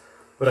this,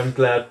 but I'm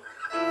glad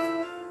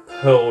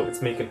Pearl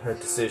is making her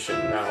decision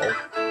now.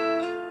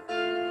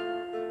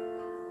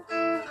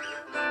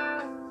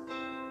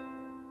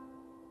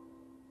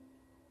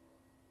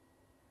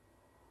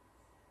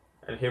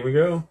 And here we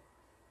go.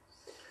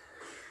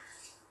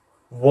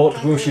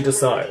 What will she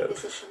decide?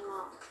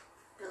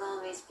 We'll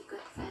always be good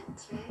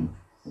friends, right?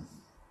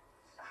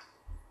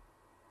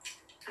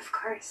 Of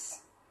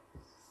course.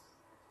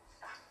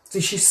 See,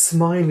 she's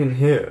smiling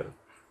here.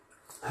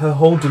 Her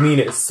whole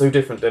demeanour is so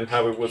different than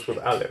how it was with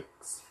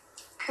Alex.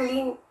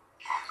 Carlene,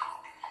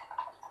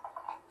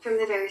 from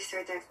the very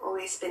start, I've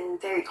always been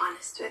very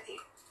honest with you.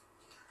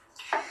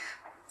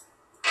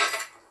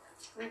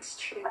 That's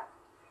true.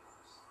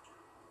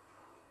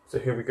 So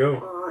here we go.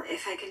 Well,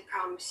 if I can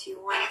promise you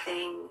one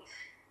thing,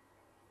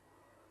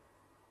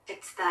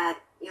 it's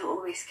that you'll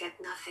always get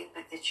nothing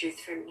but the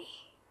truth from me.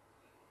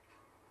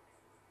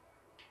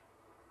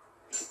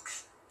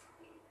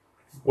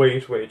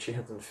 Wait, she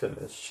hasn't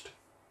finished.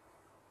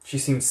 She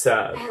seems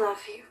sad. I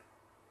love you.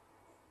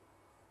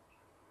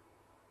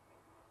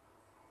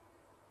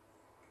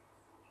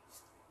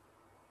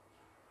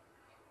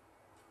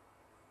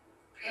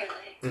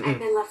 Really?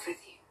 I'm in love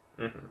with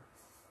you. Mm-hmm.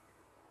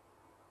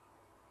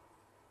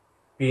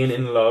 Being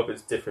in love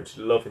is different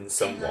to loving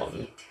someone. I love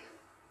you too.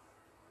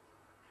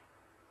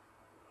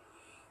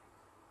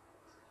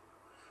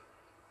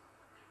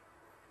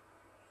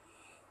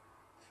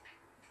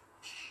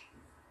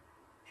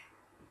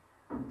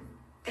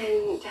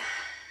 And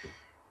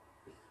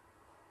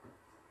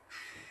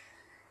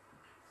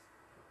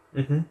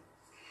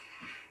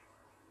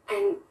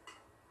and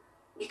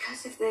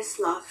because of this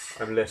love,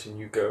 I'm letting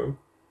you go.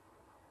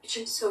 which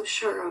I'm so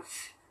sure of,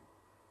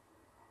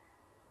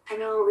 I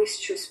will always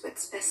choose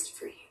what's best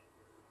for you.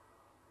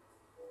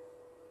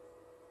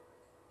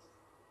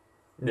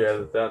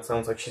 Yeah, that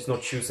sounds like she's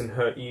not choosing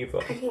her either.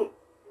 Carlene,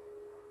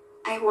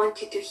 I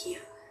want you to heal.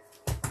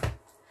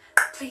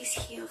 Please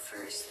heal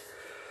first.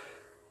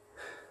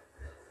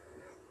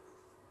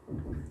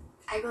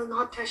 I will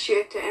not rush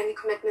you into any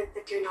commitment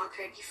that you're not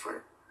ready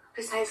for,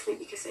 precisely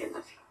because I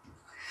love you.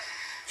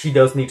 She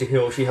does need to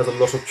heal. She has a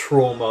lot of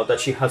trauma that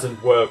she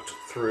hasn't worked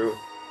through.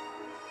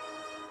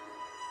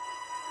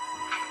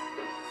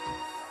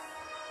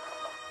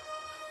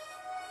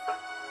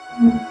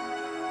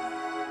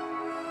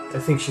 I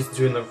think she's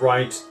doing the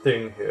right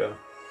thing here.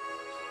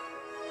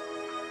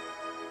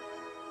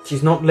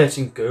 She's not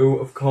letting go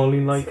of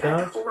Carlene like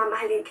that.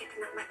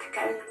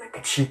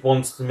 She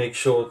wants to make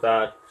sure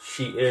that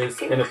she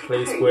is in a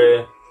place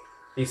where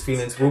these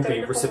feelings will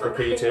be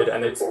reciprocated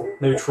and it's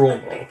no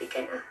trauma.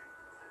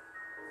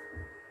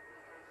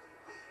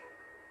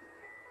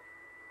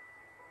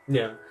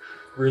 Yeah,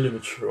 really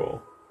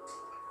mature.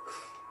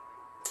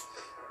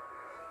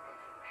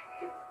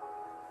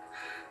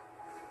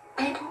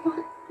 I don't want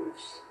to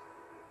lose.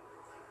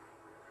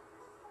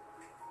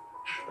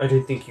 I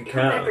don't think you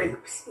can.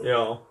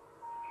 Yeah.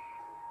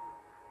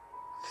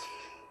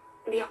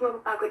 Hindi ako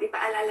mapapagod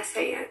ipaalala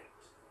sa'yo yan.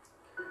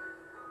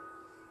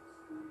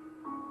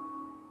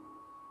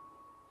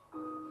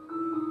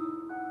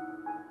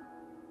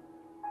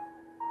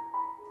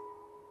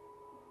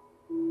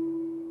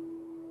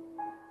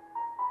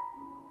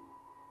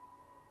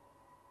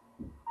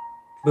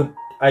 But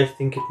I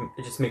think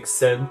it just makes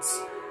sense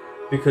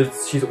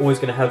because she's always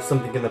going to have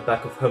something in the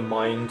back of her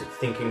mind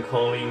thinking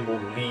Carlene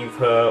will leave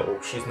her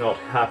or she's not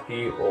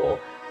happy or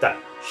that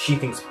she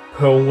thinks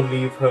Pearl will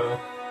leave her.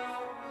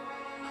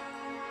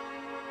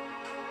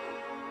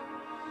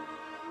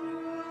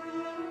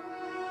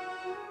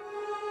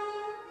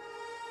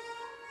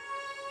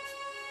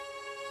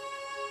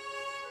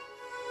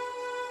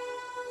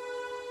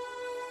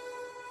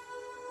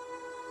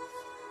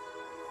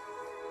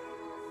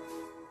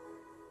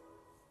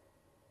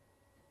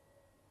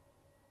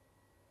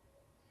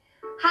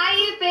 Hi,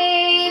 you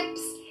babes!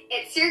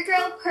 It's your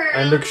girl Pearl.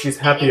 And look, she's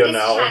happier and in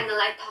this now. channel,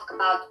 I talk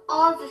about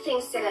all the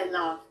things that I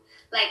love,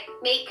 like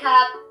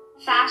makeup,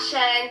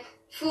 fashion,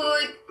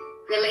 food,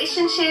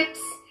 relationships,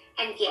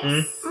 and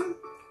yes,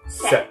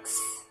 sex.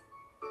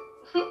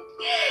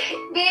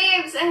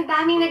 Babes, ang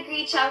daming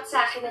nag-reach out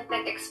sa akin at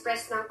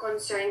nag-express ng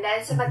concern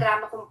dahil sa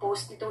madrama kong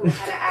post nitong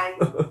nakaraan.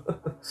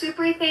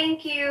 Super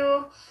thank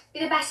you.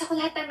 Binabasa ko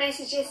lahat ng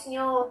messages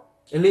nyo.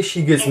 At least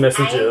she gets And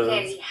messages. I'm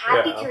very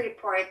happy to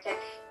report that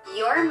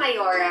your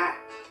Mayora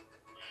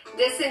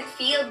doesn't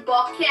feel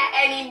bokya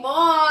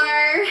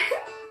anymore.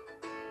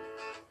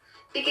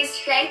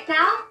 Because right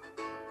now,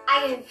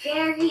 I am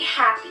very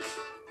happy.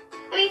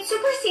 I mean,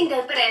 super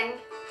single pa rin,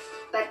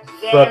 but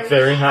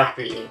very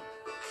happy.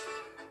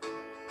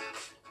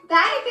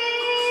 Bye,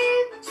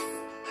 babes!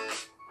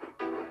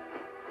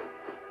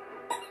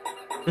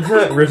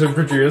 Written,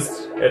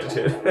 produced,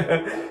 edited.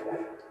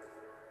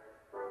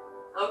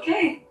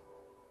 Okay.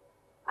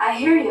 I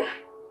hear you.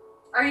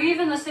 Are you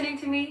even listening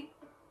to me?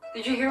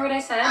 Did you hear what I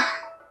said?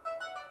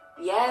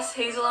 Yes,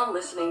 Hazel, I'm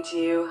listening to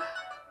you.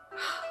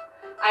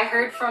 I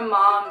heard from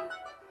Mom.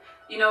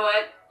 You know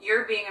what?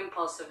 You're being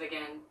impulsive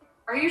again.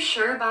 Are you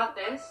sure about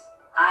this?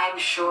 I'm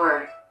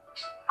sure.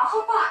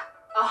 Ako pa.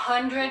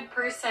 100%?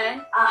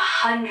 100%.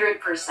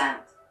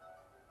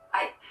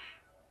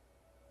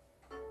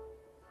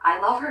 I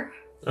love her.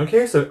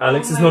 Okay, so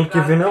Alex Oh is my not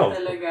God, giving up.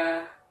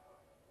 talaga.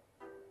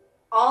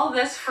 All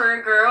this for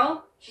a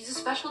girl? She's a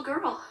special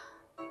girl.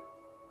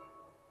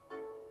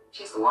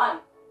 She's the one.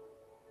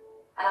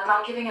 And I'm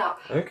not giving up.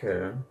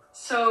 Okay.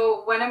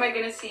 So, when am I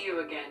gonna see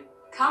you again?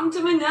 Come to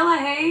Manila,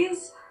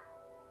 Hayes.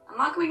 I'm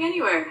not going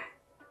anywhere.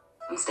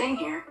 I'm staying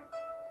here.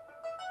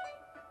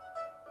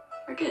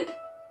 We're good.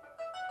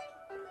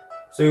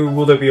 So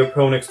will there be a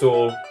Pearl Next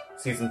Door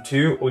Season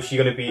 2 or is she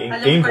going to be in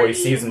Game Boy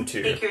Season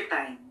 2? Take your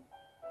time.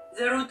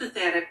 The road to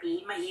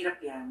therapy,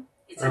 mahirap yan.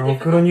 It's a Oh, good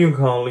difficult on you,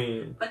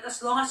 Colleen. but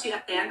as long as you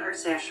attend our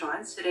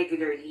sessions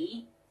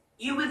regularly,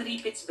 you will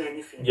reap its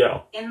benefit.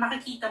 Yeah. And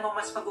makikita mo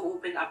mas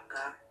mag-open up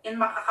ka and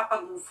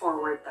makakapag-move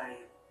forward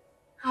tayo.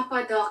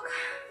 Papa, Doc.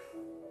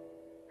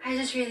 I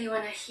just really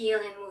want to heal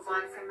and move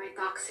on from my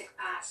toxic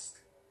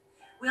past.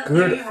 Well,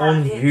 Good there you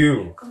on have it.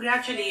 you.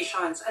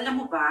 Congratulations.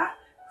 Alam mo ba,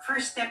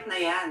 first step na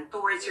yan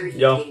towards your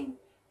Yeah. healing.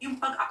 Yung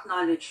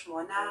pag-acknowledge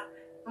mo na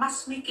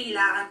mas may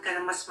kailangan ka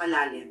na mas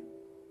malalim.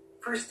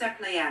 First step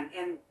na yan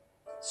and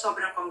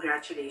sobrang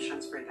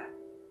congratulations for that.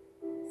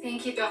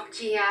 Thank you, Doc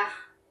Gia.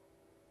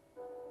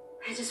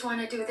 I just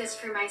want to do this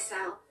for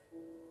myself.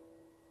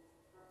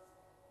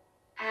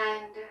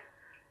 And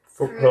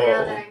For for a girl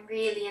Pearl. that I'm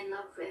really in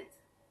love with.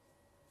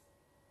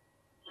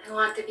 I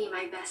want to be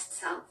my best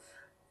self.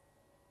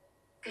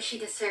 Because she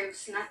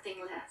deserves nothing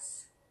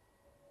less.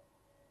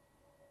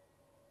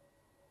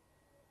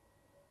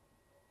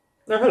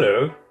 Oh,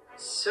 hello.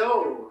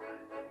 So,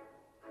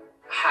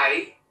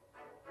 hi.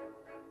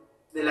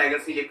 Dalaga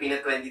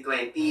Filipina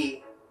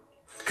 2020.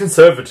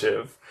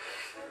 Conservative.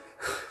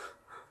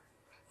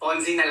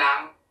 Fonzie na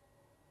lang.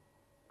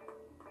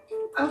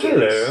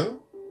 Hello.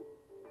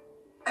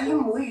 Alam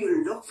mo,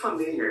 you look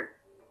familiar.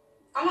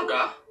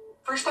 Talaga?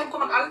 First time ko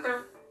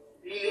mag-alter.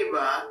 Really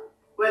ba?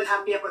 Well,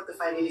 happy ako to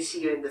finally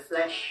see you in the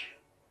flesh.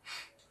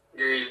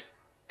 Girl,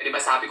 di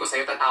ba sabi ko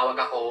sa'yo tatawag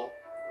ako?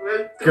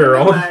 Well, true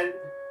Girl. naman.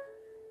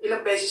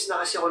 Ilang beses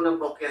na kasi ako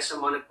nabokya sa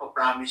mga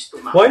nagpa-promise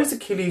to Why does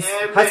Achilles...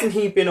 Hasn't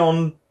he been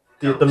on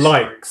the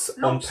likes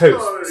on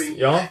posts?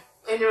 Yeah?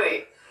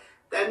 Anyway,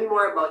 tell me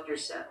more about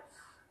yourself.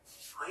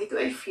 Why do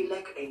I feel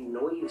like I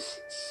know you,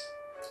 sis?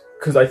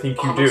 Because I think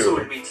you Baka do.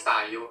 mag-soulmates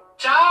tayo.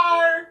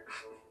 Char!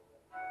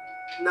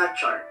 Not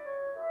Char.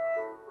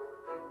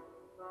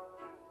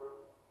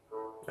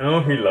 Oh,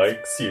 he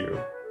likes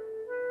you.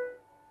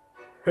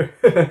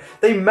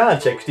 They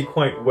match actually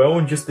quite well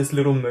in just this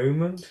little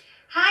moment.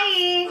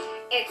 Hi,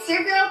 it's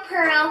your girl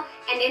Pearl,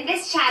 and in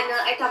this channel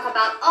I talk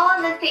about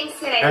all the things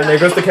that I And love. there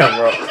goes the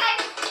camera.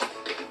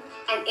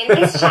 And in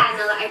this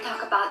channel I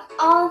talk about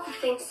all the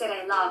things that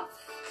I love.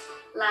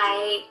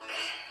 Like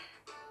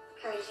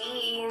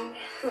Carlene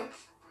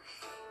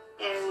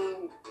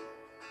and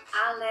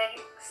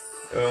Alex.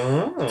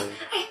 Oh.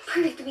 Ay,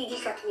 Pearl, tumigil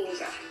ka.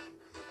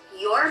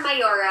 Your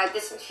Mayora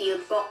doesn't feel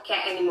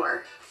bokeh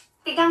anymore.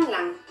 Tigang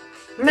lang.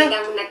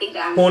 Tigang na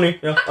tigang. Horny.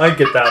 Yeah, I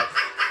get that.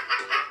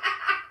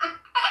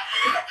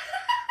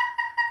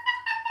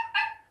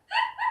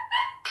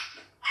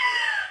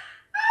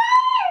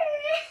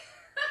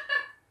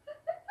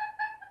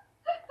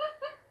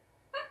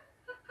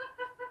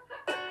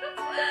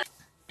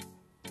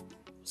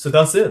 So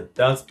that's it.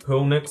 That's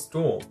Pearl Next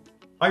Door.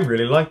 I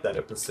really liked that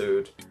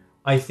episode.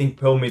 I think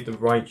Pearl made the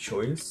right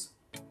choice,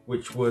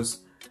 which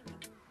was,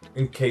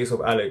 in case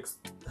of Alex,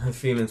 her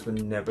feelings were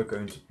never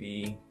going to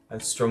be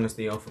as strong as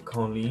they are for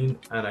Colleen,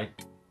 and I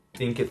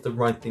think it's the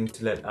right thing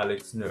to let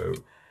Alex know,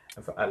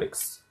 and for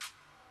Alex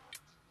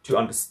to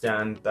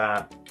understand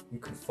that you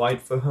can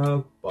fight for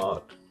her,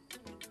 but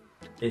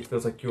it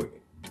feels like you're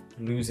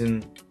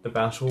losing the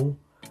battle.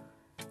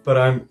 But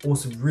I'm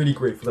also really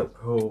grateful that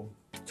Pearl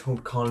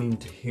told Colleen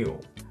to heal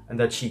and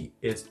that she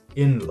is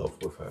in love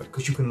with her,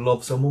 because you can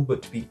love someone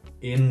but to be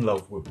in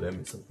love with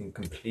them is something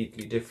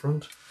completely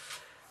different,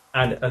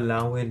 and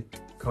allowing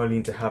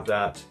Colleen to have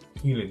that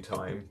healing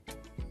time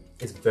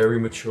is very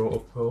mature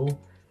of Pearl.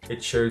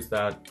 It shows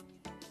that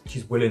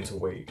she's willing to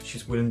wait,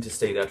 she's willing to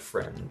stay that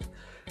friend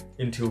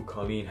until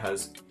Colleen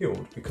has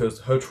healed, because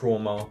her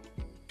trauma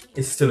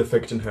is still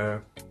affecting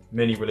her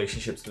many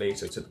relationships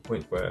later, to the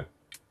point where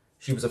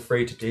she was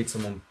afraid to date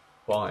someone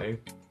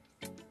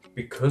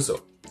because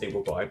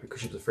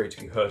she was afraid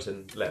to be hurt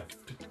and left.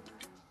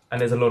 And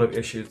there's a lot of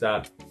issues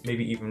that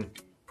maybe even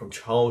from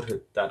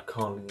childhood that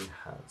Colleen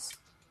has.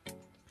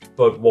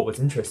 But what was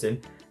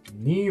interesting,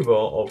 neither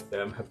of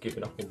them have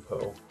given up on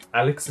Pearl.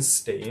 Alex is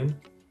staying,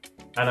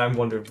 and I'm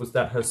wondering, was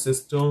that her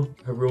sister,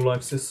 her real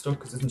life sister?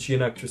 Because isn't she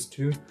an actress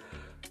too?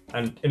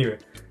 And anyway,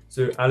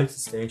 so Alex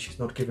is staying, she's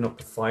not giving up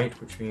the fight,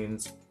 which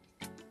means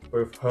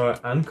both her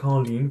and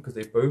Carlene, because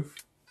they both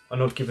are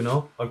not giving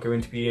up, are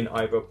going to be in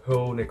either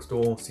Pearl Next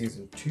Door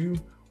Season 2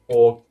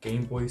 or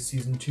Game Boy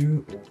Season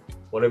 2, or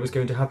whatever's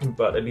going to happen,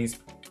 but at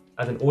least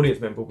as an audience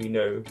member, we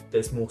know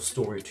there's more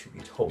story to be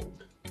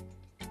told.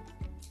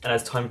 And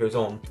as time goes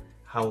on,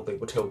 how they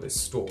will tell this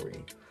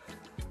story.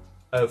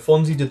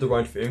 Fonzie did the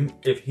right thing.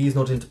 If he's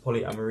not into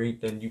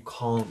polyamory, then you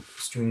can't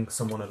string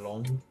someone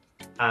along.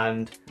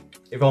 And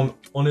if I'm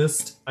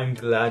honest, I'm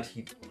glad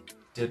he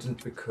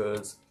didn't,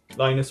 because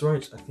Linus,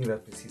 right? I think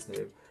that was his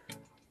name.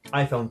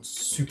 I found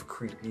super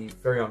creepy,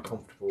 very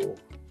uncomfortable,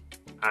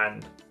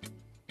 and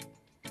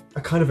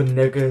a kind of a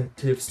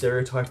negative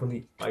stereotype on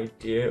the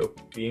idea of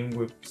being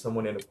with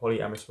someone in a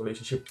polyamorous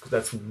relationship, because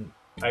that's,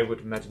 I would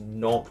imagine,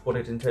 not what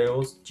it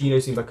entails. Gino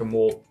seemed like a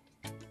more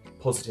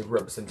positive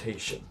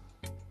representation.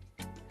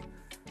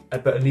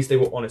 But at least they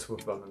were honest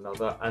with one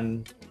another,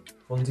 and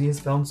Fonzie has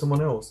found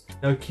someone else.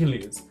 Now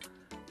Achilles,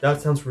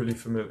 that sounds really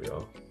familiar.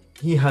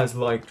 He has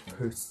liked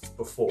posts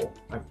before,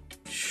 I'm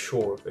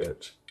sure of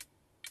it.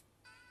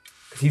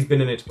 Because he's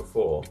been in it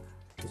before.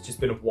 It's just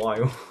been a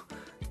while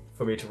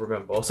for me to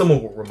remember.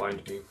 Someone will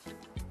remind me.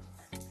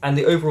 And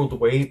the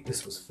way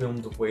this was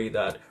filmed, the way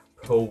that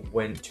Pearl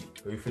went to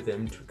both of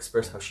them to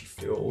express how she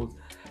feels,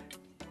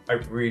 I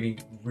really,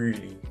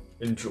 really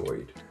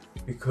enjoyed.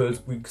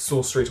 Because we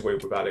saw straight away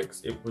with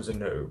Alex, it was a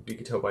no. We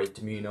could tell by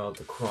demeanour,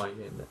 the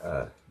crying,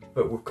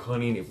 but with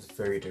Colleen it was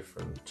very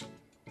different.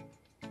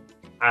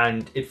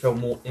 And it felt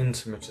more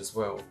intimate as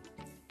well.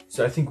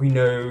 So I think we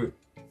know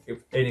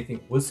if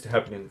anything was to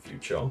happen in the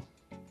future,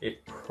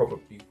 it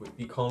probably would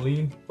be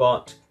Colleen,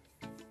 but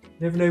you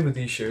never know with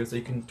these shows,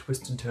 they can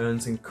twist and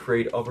turns and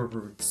create other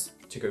routes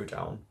to go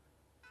down.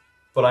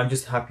 But I'm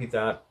just happy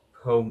that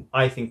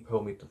I think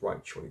Pearl made the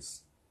right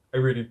choice. I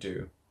really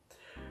do.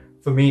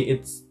 For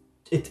me,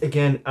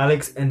 again,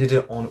 Alex ended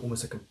it on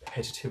almost a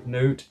competitive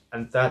note,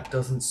 and that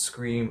doesn't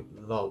scream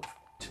love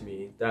to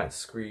me. That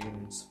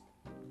screams,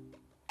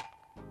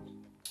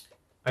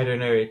 I don't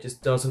know, it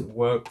just doesn't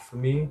work for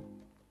me.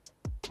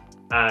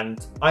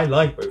 And I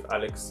like both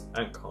Alex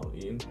and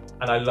Carlene,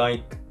 and I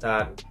like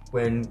that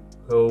when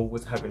Pearl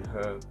was having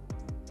her,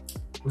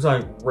 it was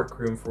like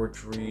Requiem for a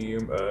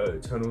Dream,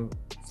 Eternal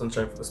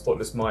Sunshine for the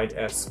Spotless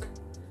Mind-esque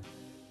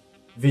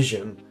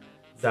vision,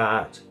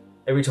 that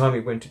every time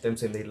it went to them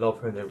saying they love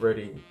her and they're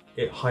ready,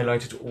 it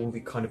highlighted all the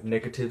kind of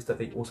negatives that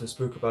they also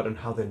spoke about and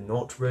how they're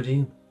not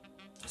ready.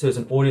 So as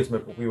an audience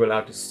member, we were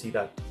allowed to see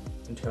that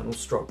internal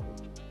struggle.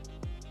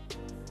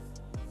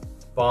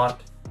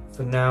 But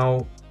for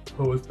now,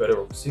 Pearl is better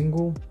off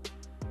single.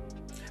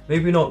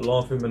 Maybe not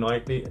laughing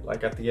maniacally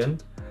like at the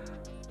end,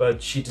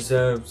 but she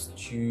deserves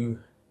to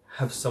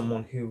have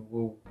someone who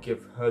will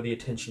give her the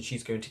attention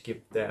she's going to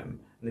give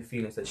them and the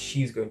feelings that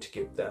she's going to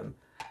give them.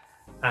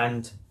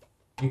 And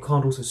you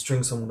can't also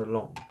string someone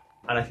along.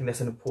 And I think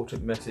that's an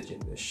important message in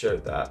this show,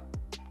 that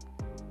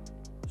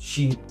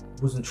she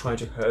wasn't trying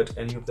to hurt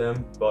any of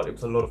them, but it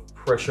was a lot of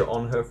pressure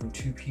on her from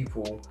two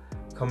people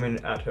coming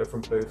at her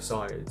from both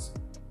sides.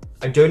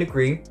 I don't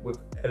agree with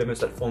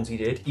elements that Fonzie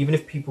did, even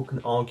if people can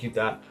argue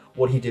that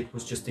what he did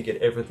was just to get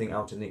everything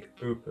out in the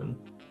open,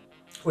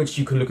 which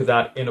you can look at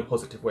that in a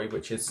positive way,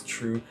 which is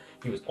true.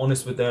 He was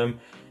honest with them.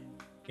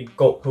 It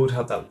got Pearl to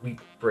have that week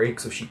break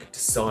so she could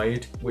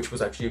decide, which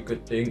was actually a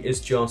good thing. It's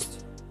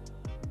just,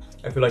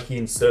 I feel like he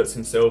inserts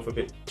himself a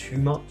bit too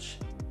much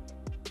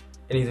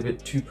and he's a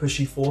bit too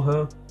pushy for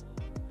her,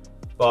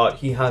 but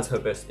he has her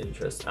best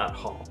interest at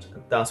heart,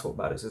 and that's what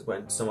matters, is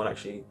when someone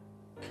actually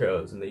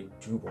cares and they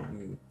do want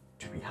you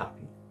to be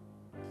happy.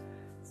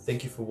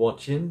 Thank you for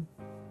watching,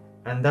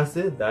 and that's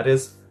it. That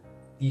is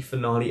the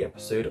finale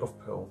episode of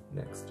Pearl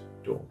Next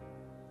Door.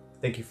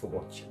 Thank you for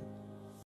watching.